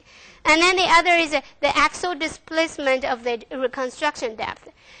 basically. And then the other is the axial displacement of the reconstruction depth.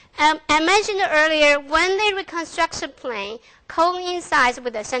 I mentioned earlier, when the reconstruction plane coincides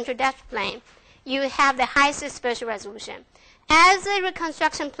with the central depth plane, you have the highest spatial resolution. As the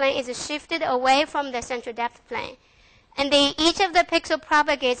reconstruction plane is shifted away from the central depth plane, and each of the pixel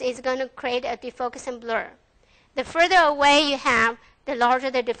propagates is going to create a defocusing blur. The further away you have, the larger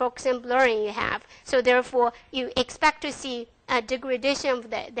the defocusing blurring you have. So therefore, you expect to see a degradation of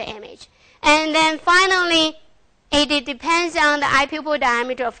the image. And then finally, it depends on the eye pupil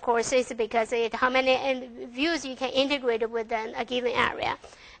diameter, of course, it's because how many views you can integrate within a given area.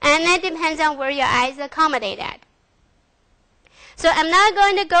 And it depends on where your eyes accommodate at. So I'm not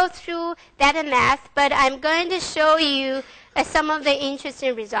going to go through that math, but I'm going to show you some of the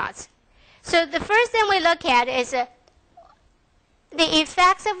interesting results. So the first thing we look at is the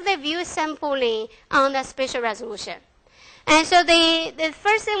effects of the view sampling on the spatial resolution. And so the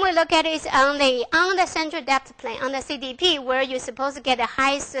first thing we look at is on the central depth plane, on the CDP, where you're supposed to get the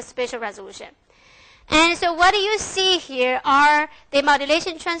highest spatial resolution. And so what you see here are the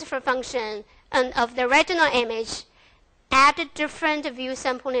modulation transfer function of the retinal image at different view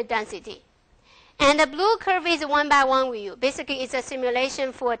sampling density. And the blue curve is one-by-one view. Basically, it's a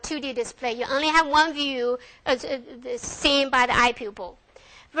simulation for a 2D display. You only have one view seen by the eye pupil.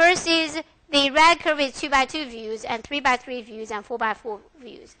 Versus the red curve is 2-by-2 views, and 3-by-3 views, and 4-by-4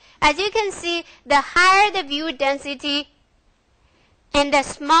 views. As you can see, the higher the view density, and the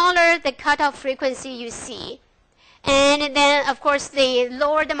smaller the cutoff frequency you see. And then, of course, the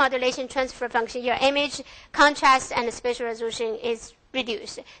lower the modulation transfer function, your image contrast and spatial resolution is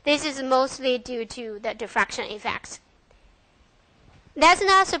reduced. This is mostly due to the diffraction effects. That's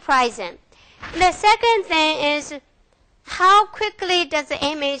not surprising. The second thing is how quickly does the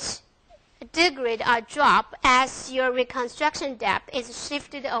image degrade or drop as your reconstruction depth is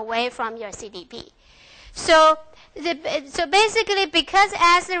shifted away from your CDP. So basically, because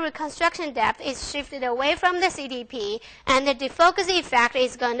as the reconstruction depth is shifted away from the CDP, and the defocus effect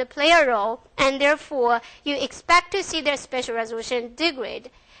is going to play a role, and therefore you expect to see the spatial resolution degrade.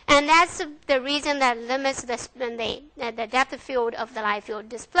 And that's the reason that limits the depth field of the light field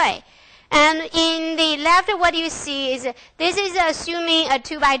display. And in the left, what you see is this is assuming a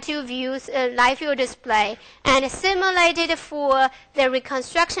 2-by-2 view light field display, and simulated for the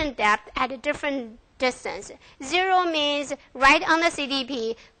reconstruction depth at different distance. 0 means right on the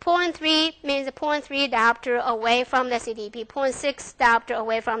CDP. 0.3 means 0.3 diopter away from the CDP. 0.6 diopter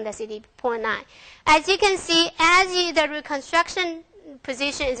away from the CDP. 0.9. As you can see, as the reconstruction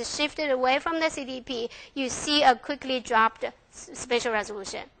position is shifted away from the CDP, you see a quickly dropped spatial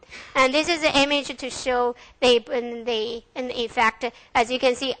resolution. And this is an image to show the effect. As you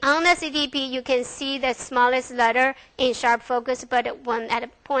can see, on the CDP, you can see the smallest letter in sharp focus, but when at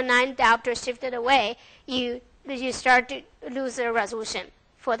 0.9 diopter shifted away, you start to lose the resolution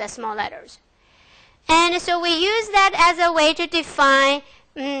for the small letters. And so we use that as a way to define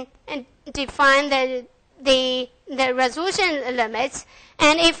the resolution limits.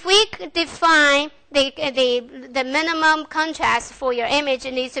 And if we define the minimum contrast for your image,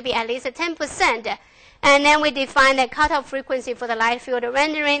 it needs to be at least 10%. And then we define the cutoff frequency for the light field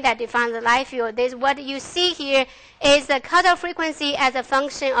rendering that defines the light field. What you see here is the cutoff frequency as a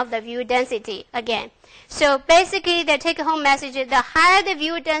function of the view density again. So basically, the take-home message is the higher the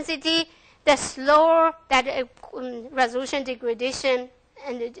view density, the slower that resolution degradation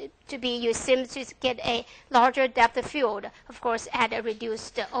and you seem to get a larger depth of field, of course, at a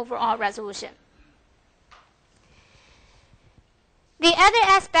reduced overall resolution. The other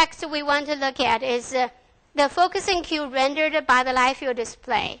aspects we want to look at is the focusing cue rendered by the light field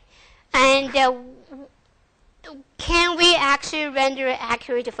display. And can we actually render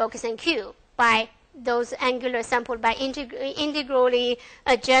accurate focusing cue by those angular samples, by integrally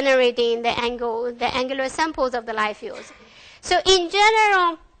generating the angular samples of the light fields? So in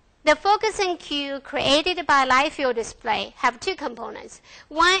general, the focusing cue created by light field display have two components.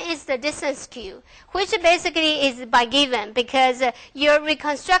 One is the distance cue, which basically is by given because your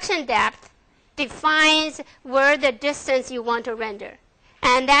reconstruction depth defines where the distance you want to render.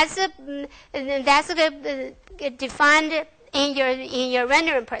 And that's defined in your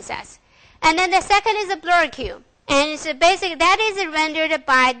rendering process. And then the second is the blur cue. And so basically that is rendered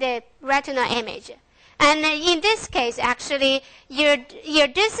by the retinal image. And in this case, actually, your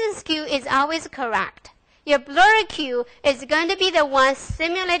distance cue is always correct. Your blur cue is going to be the one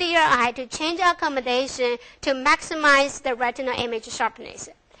stimulating your eye to change accommodation to maximize the retinal image sharpness.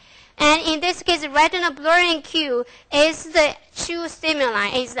 And in this case, retinal blurring cue is the true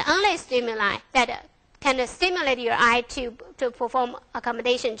stimuli, is the only stimuli that can stimulate your eye to perform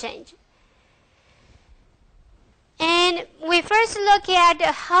accommodation change. And we first look at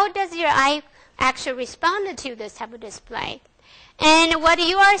how does your eye actually respond to this type of display. And what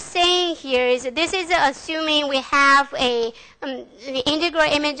you are saying here is this is assuming we have an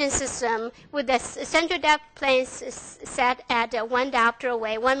integral imaging system with the central depth planes set at 1 diopter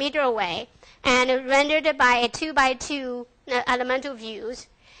away, 1 meter away, and rendered by a 2x2 elemental views.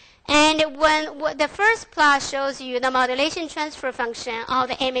 And when the first plot shows you the modulation transfer function of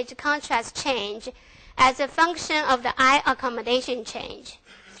the image contrast change as a function of the eye accommodation change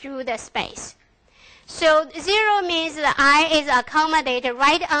through the space. So 0 means the eye is accommodated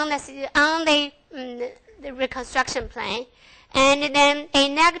right on the reconstruction plane. And then a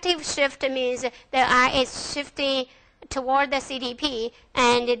negative shift means the eye is shifting toward the CDP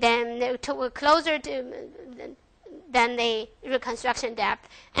and then closer to than the reconstruction depth.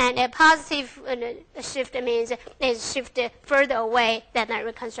 And a positive shift means it's shifted further away than the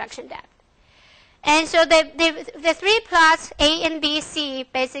reconstruction depth. And so the three plots, A and B, C,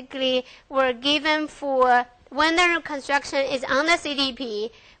 basically were given for when the reconstruction is on the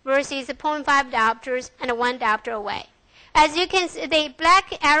CDP versus 0.5 diopters and 1 diopter away. As you can see, the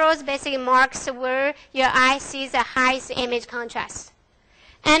black arrows basically marks where your eye sees the highest image contrast.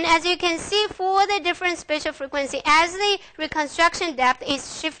 And as you can see, for the different spatial frequency, as the reconstruction depth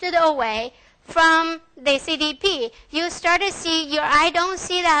is shifted away from the CDP, you start to see your eye don't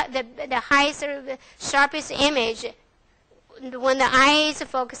see the highest or the sharpest image when the eye is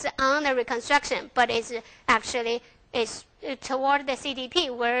focused on the reconstruction, but it's actually toward the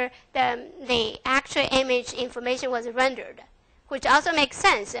CDP where the actual image information was rendered, which also makes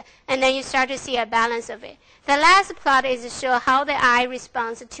sense. And then you start to see a balance of it. The last plot is to show how the eye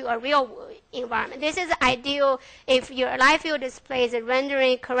responds to a real environment. This is ideal if your light field display is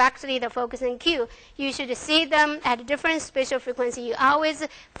rendering correctly the focusing cue. You should see them at different spatial frequency. You always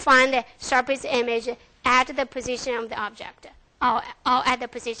find the sharpest image at the position of the object or at the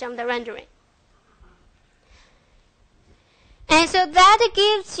position of the rendering. And so that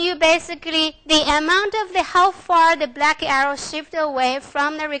gives you basically the amount of how far the black arrow shift away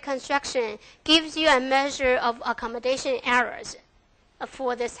from the reconstruction gives you a measure of accommodation errors.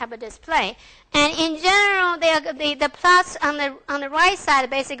 for this type of display. And in general, the plots on the right side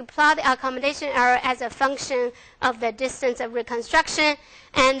basically plot the accommodation error as a function of the distance of reconstruction.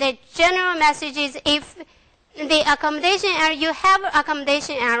 And the general message is if the accommodation error, you have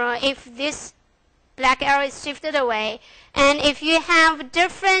accommodation error if this black arrow is shifted away. And if you have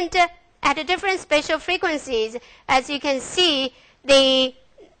at different spatial frequencies, as you can see, in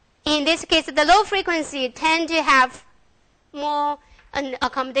this case, the low frequency tend to have more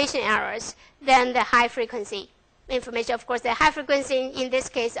accommodation errors than the high frequency information. Of course, the high frequency in this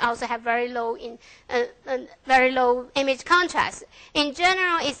case also have very low image contrast. In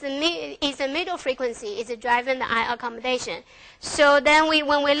general, it's the middle frequency is driving the eye accommodation. So then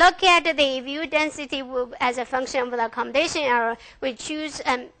when we look at the view density as a function of the accommodation error, we choose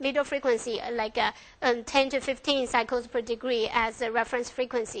middle frequency like 10 to 15 cycles per degree as a reference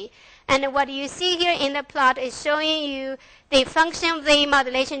frequency. And what you see here in the plot is showing you the function of the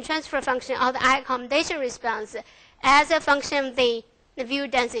modulation transfer function of the eye accommodation response as a function of the view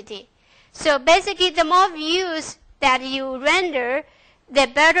density. So basically, the more views that you render, the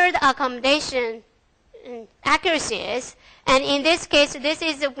better the accommodation accuracy is. And in this case, this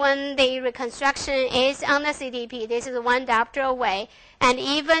is when the reconstruction is on the CDP. This is 1 diopter away. And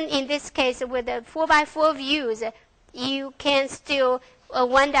even in this case, with the 4x4 views, you can still,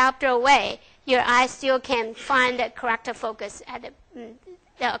 1 diopter away, your eye still can find the correct focus at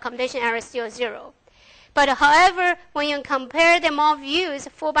the accommodation error is still 0. But however, when you compare the more views,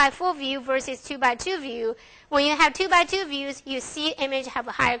 4x4 view versus 2x2 view, when you have 2x2 views, you see image have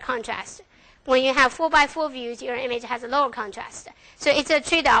a higher contrast. When you have 4x4 views, your image has a lower contrast. So it's a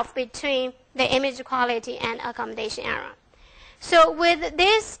trade-off between the image quality and accommodation error. So with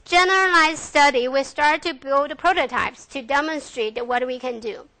this generalized study, we start to build prototypes to demonstrate what we can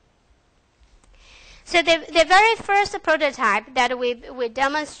do. So the very first prototype that we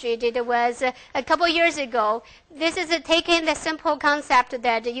demonstrated was a couple years ago. This is taking the simple concept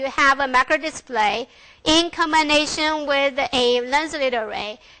that you have a macro display in combination with a lens slit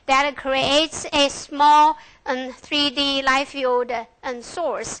array that creates a small 3D light field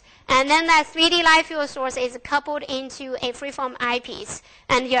source. And then that 3D light field source is coupled into a freeform eyepiece.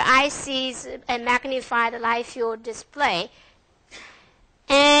 And your eye sees a magnified light field display.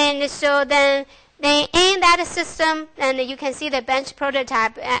 And so then in that system, and you can see the bench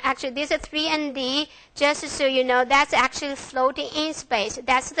prototype. Actually, this is 3D, just so you know, that's actually floating in space.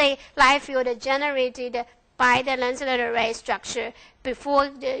 That's the light field generated by the lens slit array structure before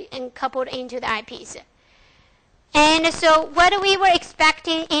coupled into the eyepiece. And so what we were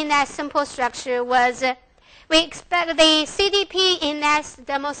expecting in that simple structure was we expect the CDP in that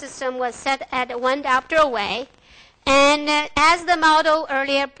demo system was set at 1 diopter away. And as the model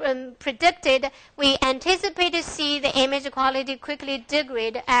earlier predicted, we anticipate to see the image quality quickly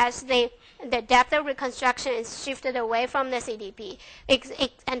degrade as the depth of reconstruction is shifted away from the CDP.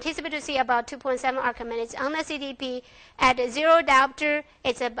 It anticipate to see about 2.7 arc minutes on the CDP. At 0 diopter,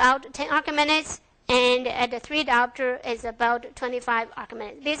 it's about 10 arc minutes. And at 3 diopter, it's about 25 arc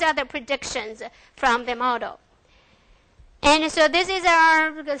minutes. These are the predictions from the model. And so this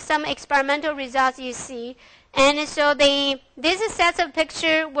is some experimental results you see. And so this sets of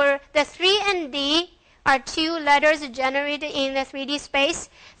picture where the 3 and D are 2 letters generated in the 3D space.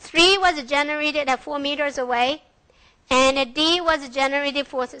 3 was generated at 4 meters away, and D was generated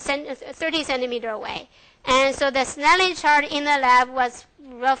for 30 centimeter away. And so the Snelling chart in the lab was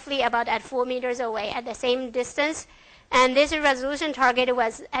roughly about at 4 meters away at the same distance. And this resolution target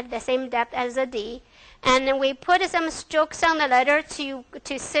was at the same depth as the D. And then we put some strokes on the letter to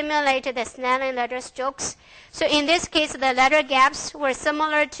simulate the Snelling letter strokes. So in this case, the letter gaps were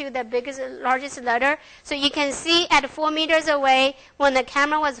similar to the largest letter. So you can see at 4 meters away, when the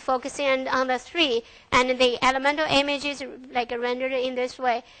camera was focusing on the 3, and the elemental images like rendered in this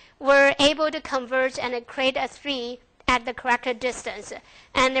way, were able to converge and create a 3 at the correct distance.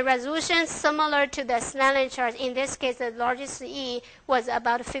 And the resolution similar to the Snelling chart. In this case, the largest E was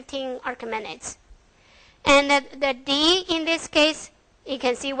about 15 arc minutes. And the D in this case, you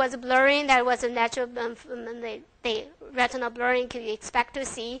can see was blurring. That was a natural the retinal blurring you expect to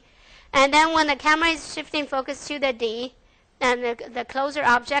see. And then when the camera is shifting focus to the D, and the closer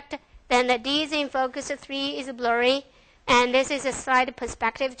object, then the D is in focus, 3 is blurry. And this is a slight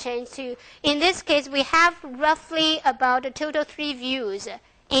perspective change too. In this case, we have roughly about a total 3 views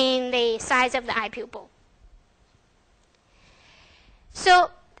in the size of the eye pupil. So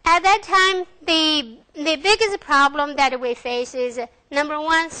at that time, the biggest problem that we face is, number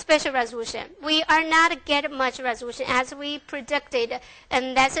one, spatial resolution. We are not getting much resolution as we predicted,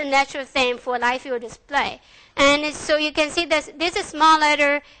 and that's a natural thing for live field display. And so you can see this small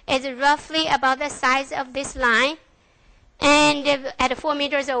letter is roughly about the size of this line. And at 4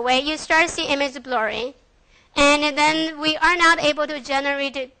 meters away, you start to see image blurring. And then we are not able to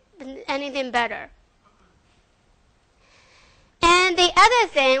generate anything better. And the other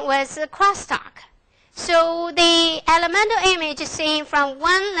thing was crosstalk. So the elemental image seen from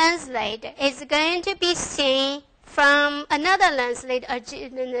one lens slate is going to be seen from another lens slate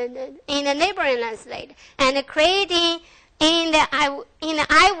in a neighboring lens slate, and creating in the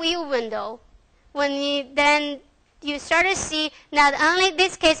eye view window. Then you start to see not only in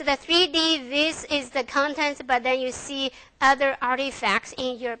this case the 3D, this is the contents, but then you see other artifacts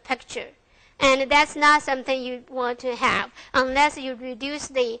in your picture. And that's not something you want to have unless you reduce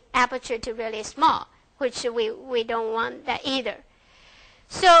the aperture to really small, which we don't want that either.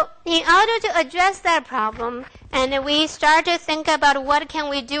 So in order to address that problem, and we start to think about what can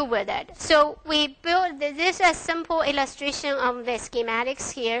we do with it. So we built this a simple illustration of the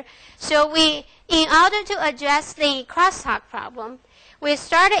schematics here. So in order to address the crosstalk problem, we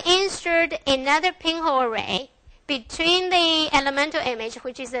start to insert another pinhole array between the elemental image,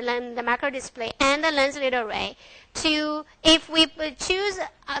 which is the macro display, and the lens slit array, if we choose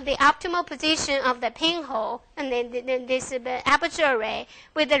the optimal position of the pinhole and then this aperture array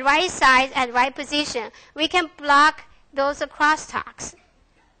with the right size and right position, we can block those crosstalks,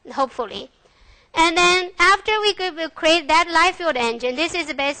 hopefully. And then after we create that live field engine, this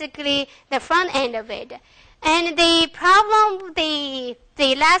is basically the front end of it. And the problem, the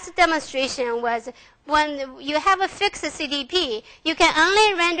last demonstration was when you have a fixed CDP, you can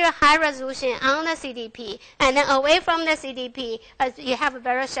only render high resolution on the CDP, and then away from the CDP, you have a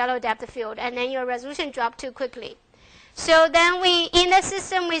very shallow depth field, and then your resolution drops too quickly. So then in the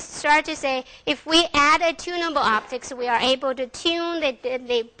system, we start to say, if we add a tunable optics, we are able to tune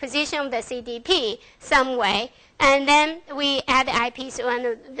the position of the CDP some way, and then we add the eyepiece,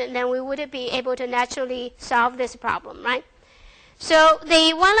 and then we would be able to naturally solve this problem, right? So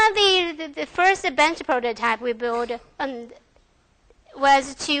one of the first bench prototype we built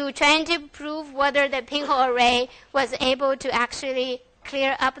was to try to prove whether the pinhole array was able to actually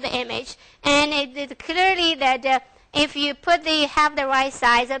clear up the image. And it clearly that if you have the right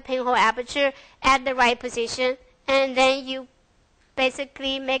size of pinhole aperture at the right position, and then you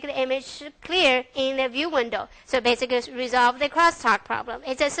basically make the image clear in the view window. So basically resolve the crosstalk problem.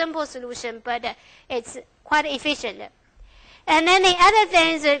 It's a simple solution, but it's quite efficient. And then the other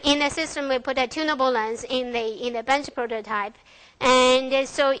thing is in the system, we put a tunable lens in the bench prototype. And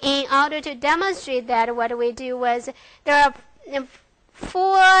so in order to demonstrate that, what we do was there are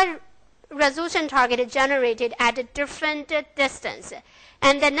 4 resolution targets generated at a different distance.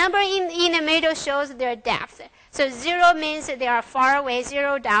 And the number in the middle shows their depth. So 0 means they are far away,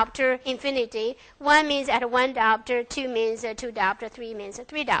 0 diopter, infinity. 1 means at 1 diopter, 2 means 2 diopter, 3 means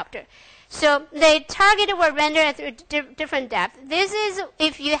 3 diopter. So the target will render at different depth. This is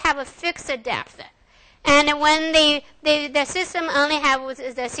if you have a fixed depth. And when the system only has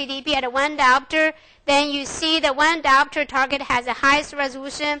the CDP at 1 diopter, then you see the 1 diopter target has the highest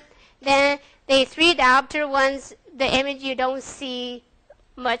resolution. Then the 3 diopter ones, the image you don't see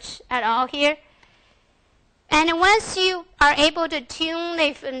much at all here. And once you are able to tune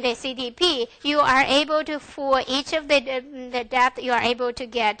the CDP, you are able to, for each of the depth, you are able to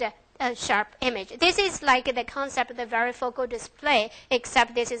get a sharp image. This is like the concept of the varifocal display,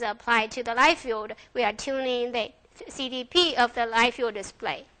 except this is applied to the live field. We are tuning the CDP of the live field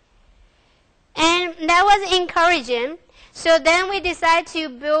display. And that was encouraging. So then we decided to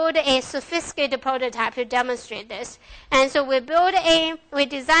build a sophisticated prototype to demonstrate this. And so we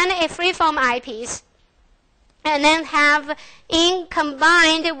designed a freeform eyepiece, and then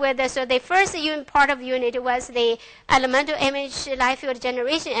combined with so the first part of unit was the elemental image live field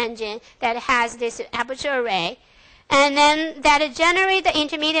generation engine that has this aperture array, and then that generate the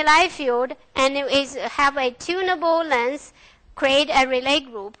intermediate live field, and have a tunable lens, create a relay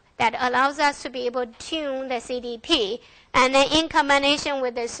group that allows us to be able to tune the CDP, and then in combination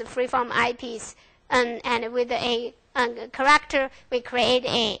with this freeform eyepiece and with a corrector, we create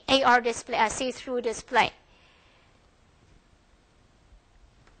a AR display, a see-through display.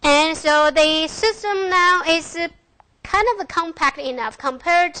 And so the system now is kind of compact enough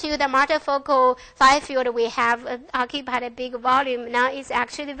compared to the multifocal live field we have occupied a big volume. Now it's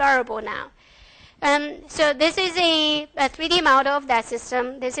actually variable now. So this is a 3D model of that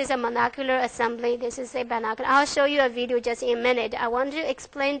system. This is a monocular assembly. This is a binocular. I'll show you a video just in a minute. I want to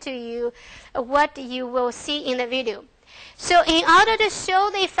explain to you what you will see in the video. So in order to show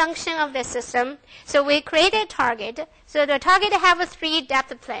the function of the system, so we create a target. So the target have 3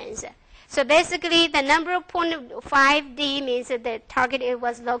 depth planes. So basically, the number 0.5D means that the target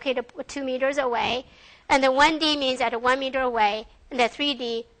was located 2 meters away, and the 1D means at 1 meter away, and the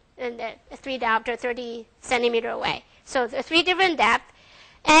 3D, and the 3 diopter 30 centimeter away. So the 3 different depths.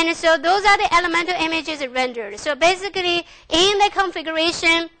 And so those are the elemental images rendered. So basically, in the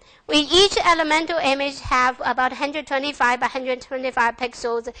configuration, each elemental image have about 125 by 125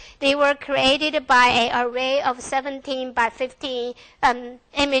 pixels. They were created by an array of 17 by 15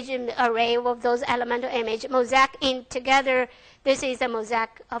 image array of those elemental image. Mosaic in together, this is a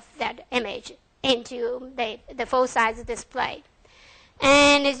mosaic of that image into the full-size display.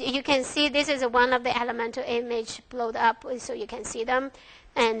 And as you can see, this is one of the elemental image blowed up, so you can see them.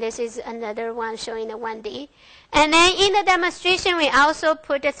 And this is another one showing the 1D. And then in the demonstration, we also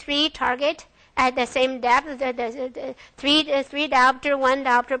put the 3 target at the same depth, the 3 diopter, 1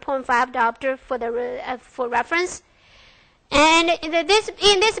 diopter, 0.5 diopter for reference. And in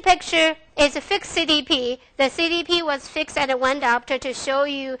this picture is a fixed CDP. The CDP was fixed at 1 diopter to show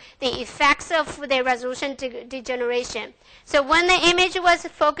you the effects of the resolution degeneration. So when the image was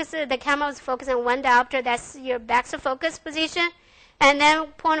focused, the camera was focused on 1 diopter, that's your back to focus position. And then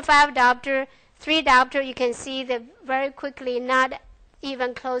 0.5 diopter, 3 diopter, you can see very quickly, not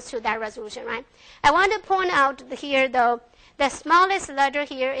even close to that resolution, right? I want to point out here, though, the smallest letter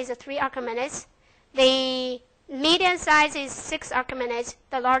here is 3 archimedes. The medium size is 6 archimedes.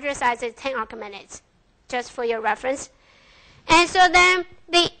 The larger size is 10 archimedes, just for your reference. And so then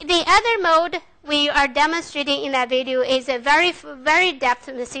the other mode we are demonstrating in that video is a very depth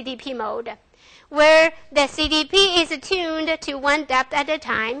CDP mode, where the CDP is tuned to 1 depth at a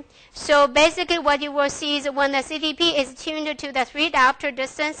time. So basically what you will see is when the CDP is tuned to the 3 diopter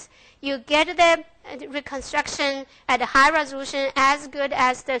distance, you get the reconstruction at a high resolution as good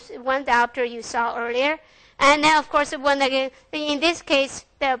as the 1 diopter you saw earlier. And then, of course, in this case,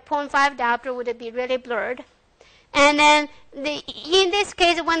 the 0.5 diopter would be really blurred. And then in this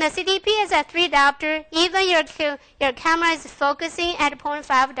case, when the CDP is at 3 diopter, even your camera is focusing at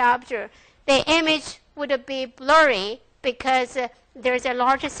 0.5 diopter, the image would be blurry because there's a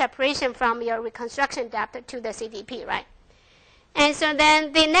larger separation from your reconstruction depth to the CDP, right? And so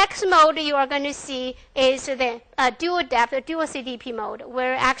then the next mode you are going to see is the dual depth, dual CDP mode,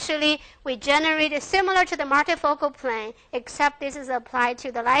 where actually we generate similar to the multifocal plane, except this is applied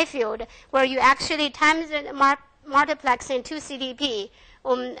to the light field, where you actually times the multiplexing 2 CDP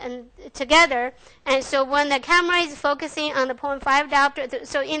and together. And so when the camera is focusing on the 0.5 diopter,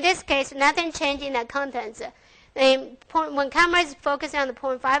 so in this case, nothing changed in the contents. When camera is focusing on the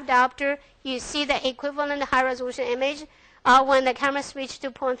 0.5 diopter, you see the equivalent high resolution image. When the camera switches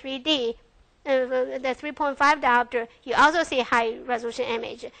to 0.3D, the 3.5 diopter, you also see high resolution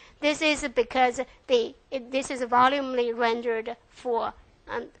image. This is because this is volumely rendered for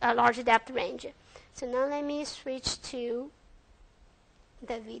a large depth range. So now let me switch to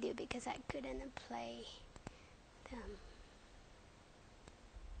the video because I couldn't play them.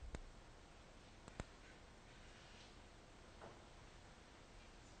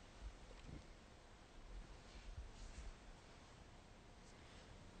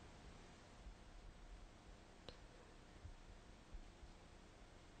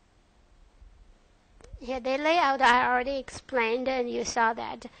 Yeah, the layout I already explained, and you saw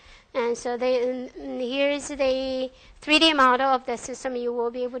that. And so here's the 3D model of the system. You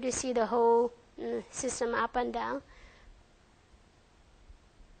will be able to see the whole system up and down.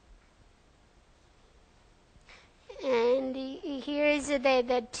 And here is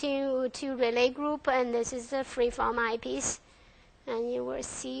the two relay group, and this is the freeform eyepiece. And you will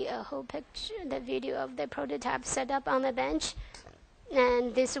see a whole picture, the video of the prototype set up on the bench.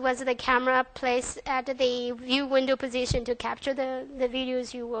 And this was the camera placed at the view window position to capture the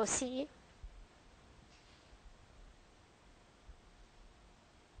videos you will see.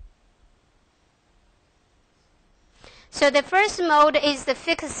 So the first mode is the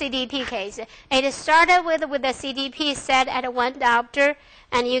fixed CDP case. It started with the CDP set at 1 diopter,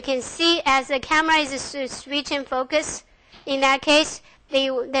 and you can see as the camera is switching focus, in that case,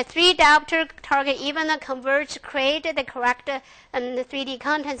 the 3 diopter target even converged, created the correct the 3D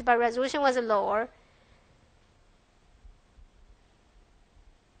contents, but resolution was lower.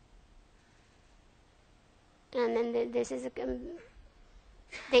 And then this is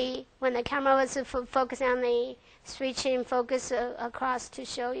when the camera was focusing on the switching focus across to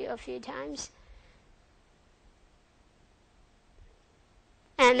show you a few times.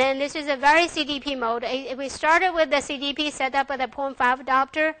 And then this is a very CDP mode. We started with the CDP set up at a 0.5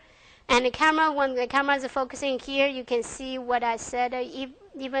 diopter. And the camera, when the camera is focusing here, you can see what I said.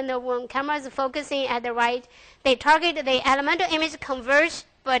 Even though when camera is focusing at the right, they target the elemental image converge,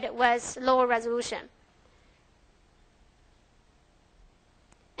 but it was lower resolution.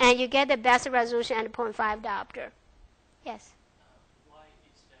 And you get the best resolution at 0.5 diopter. Yes? Why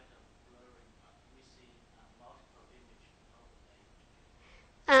instead of blurring, we see multiple image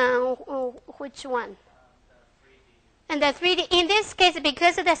overlay? Which one? The 3D. And the 3D, in this case,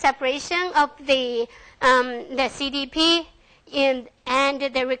 because of the separation of the CDP and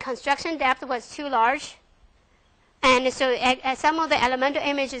the reconstruction depth was too large, and so some of the elemental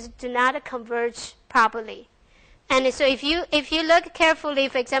images do not converge properly. And so if you look carefully,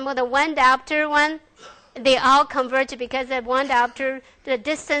 for example, the 1 diopter one, they all converge because the 1 diopter, the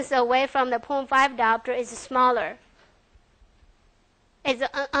distance away from the 0.5 diopter is smaller. It's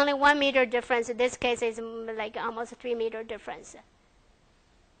only 1 meter difference. In this case, it's like almost a 3 meter difference.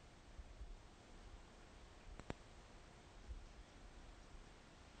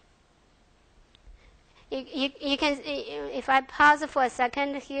 You can, if I pause for a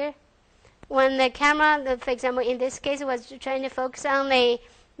second here, when the camera, for example, in this case, was trying to focus on the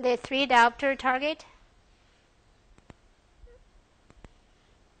 3 diopter target,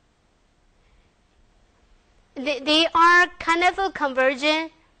 they are kind of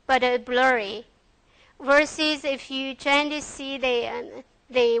convergent but blurry. Versus if you try to see the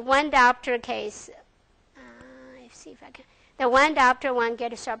 1 diopter case, let's see if I can. The 1 diopter one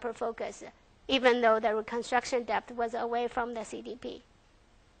get a sharper focus, even though the reconstruction depth was away from the CDP.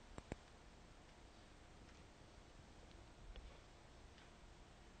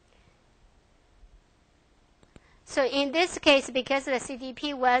 So in this case, because the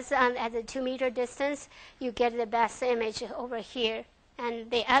CDP was at a 2 meter distance, you get the best image over here. And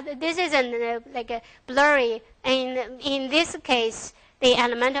the other, this is like a blurry. In this case, the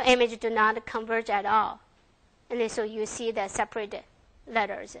elemental image do not converge at all. And then so you see the separate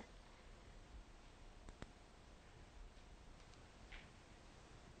letters.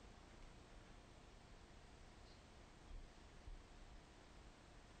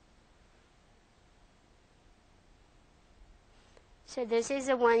 So this is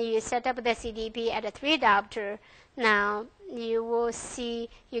the one you set up the CDP at a 3 diopter. Now you will see,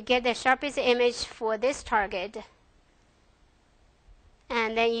 you get the sharpest image for this target.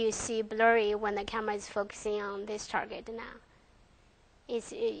 And then you see blurry when the camera is focusing on this target now.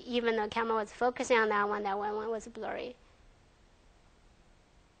 Even though the camera was focusing on that one was blurry.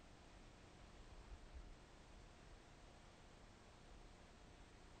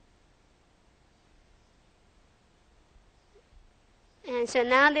 And so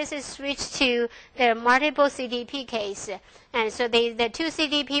now this is switched to the multiple CDP case. And so the 2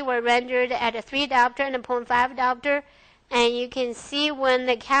 CDP were rendered at a 3 diopter and a 0.5 diopter. And you can see when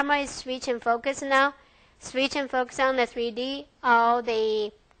the camera is switch and focus now, switch and focus on the 3D or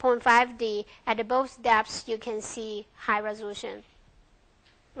the 0.5D. At both depths, you can see high resolution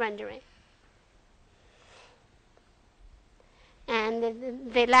rendering.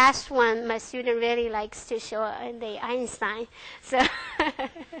 And the last one, my student really likes to show the Einstein. So,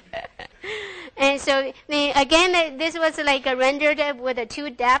 and so again, this was like rendered with a 2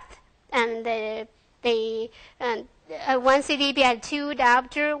 depth, and one CDP at 2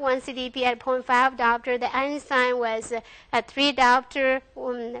 diopter, one CDP at 0.5 diopter. The Einstein was a 3 diopter,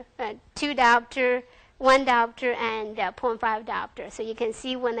 2 diopter, 1 diopter, and 0.5 diopter. So you can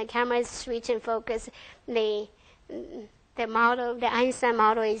see when the camera is switch and focus, the model, the Einstein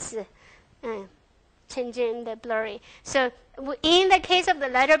model is changing the blurry. So in the case of the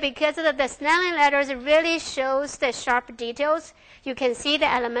letter, because of the Snellen letters, it really shows the sharp details. You can see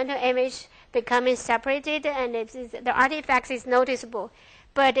the elemental image becoming separated, and the artifacts is noticeable.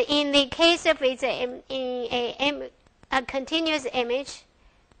 But in the case of it's a continuous image,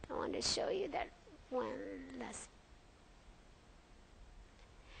 I want to show you that one last.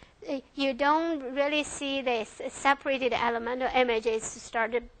 You don't really see the separated elemental images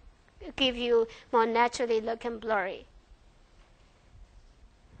start to give you more naturally looking blurry.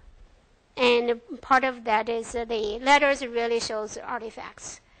 And part of that is the letters really shows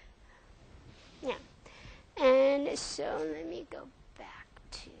artifacts. Yeah. And so let me go back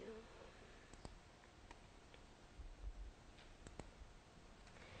to.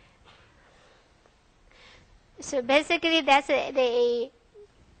 So basically that's the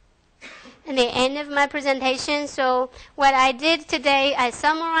end of my presentation. So what I did today, I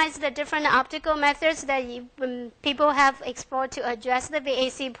summarized the different optical methods that people have explored to address the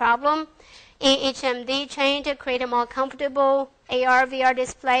VAC problem in HMD, trying to create a more comfortable AR, VR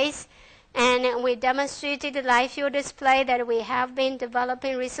displays. And we demonstrated the live field display that we have been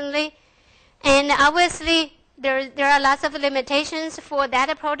developing recently. And obviously, there are lots of limitations for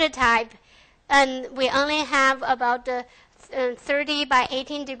that prototype. And we only have about 30 by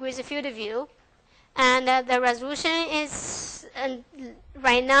 18 degrees of field of view. And the resolution is,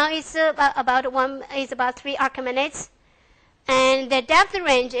 right now, is about 3 arcminutes. And the depth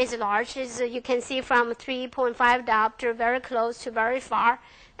range is large, as you can see, from 3.5 diopter very close to very far.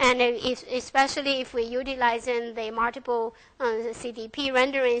 And especially if we're utilizing the multiple CDP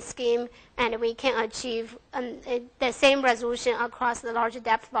rendering scheme, and we can achieve the same resolution across the large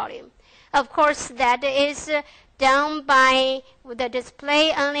depth volume. Of course, that is done by the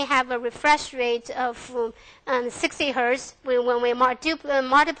display only have a refresh rate of 60 hertz when we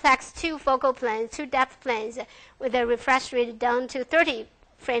multiplex 2 focal planes, 2 depth planes, with a refresh rate down to 30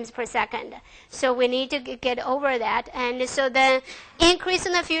 frames per second. So we need to get over that. And so the increase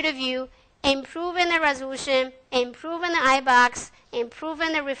in the field of view, improving the resolution, improving the eye-box,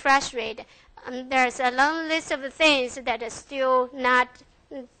 improving the refresh rate. There's a long list of things that are still not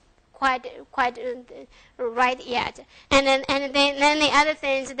quite right yet. And then the other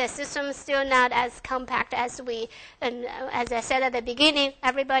things, the system is still not as compact as as I said at the beginning,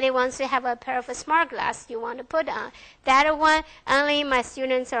 everybody wants to have a pair of smart glass you want to put on. That one, only my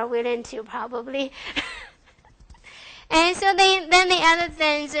students are willing to probably. And so then the other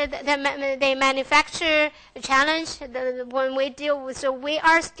things, the manufacturer challenge, when we deal with, so we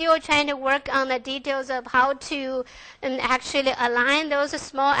are still trying to work on the details of how to actually align those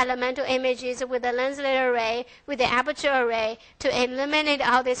small elemental images with the lens slit array, with the aperture array, to eliminate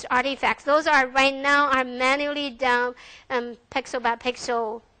all these artifacts. Those are right now are manually done pixel by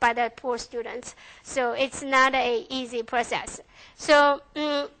pixel by the poor students. So it's not an easy process. So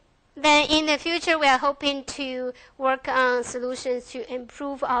then in the future, we are hoping to work on solutions to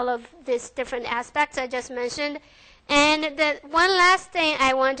improve all of these different aspects I just mentioned. And the one last thing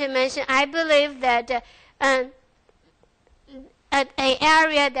I want to mention, I believe that an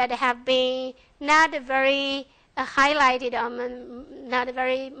area that have been not very highlighted not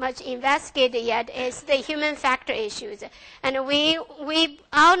very much investigated yet is the human factor issues. And we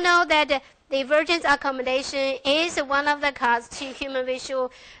all know that the vergence-accommodation is one of the causes to human visual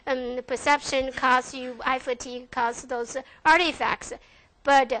perception, cause you eye fatigue, cause those artifacts.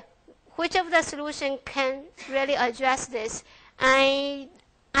 But which of the solutions can really address this? I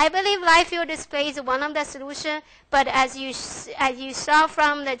believe live field display is one of the solutions, but as you saw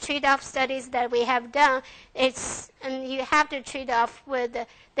from the trade-off studies that we have done, you have to trade off with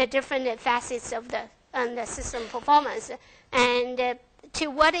the different facets of the system performance. And to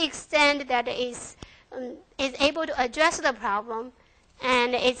what extent that is able to address the problem,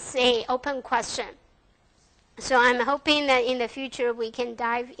 and it's an open question. So I'm hoping that in the future we can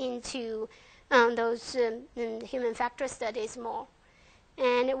dive into those human factor studies more.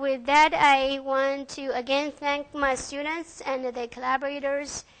 And with that, I want to again thank my students and the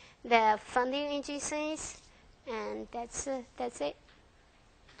collaborators, the funding agencies, and that's it.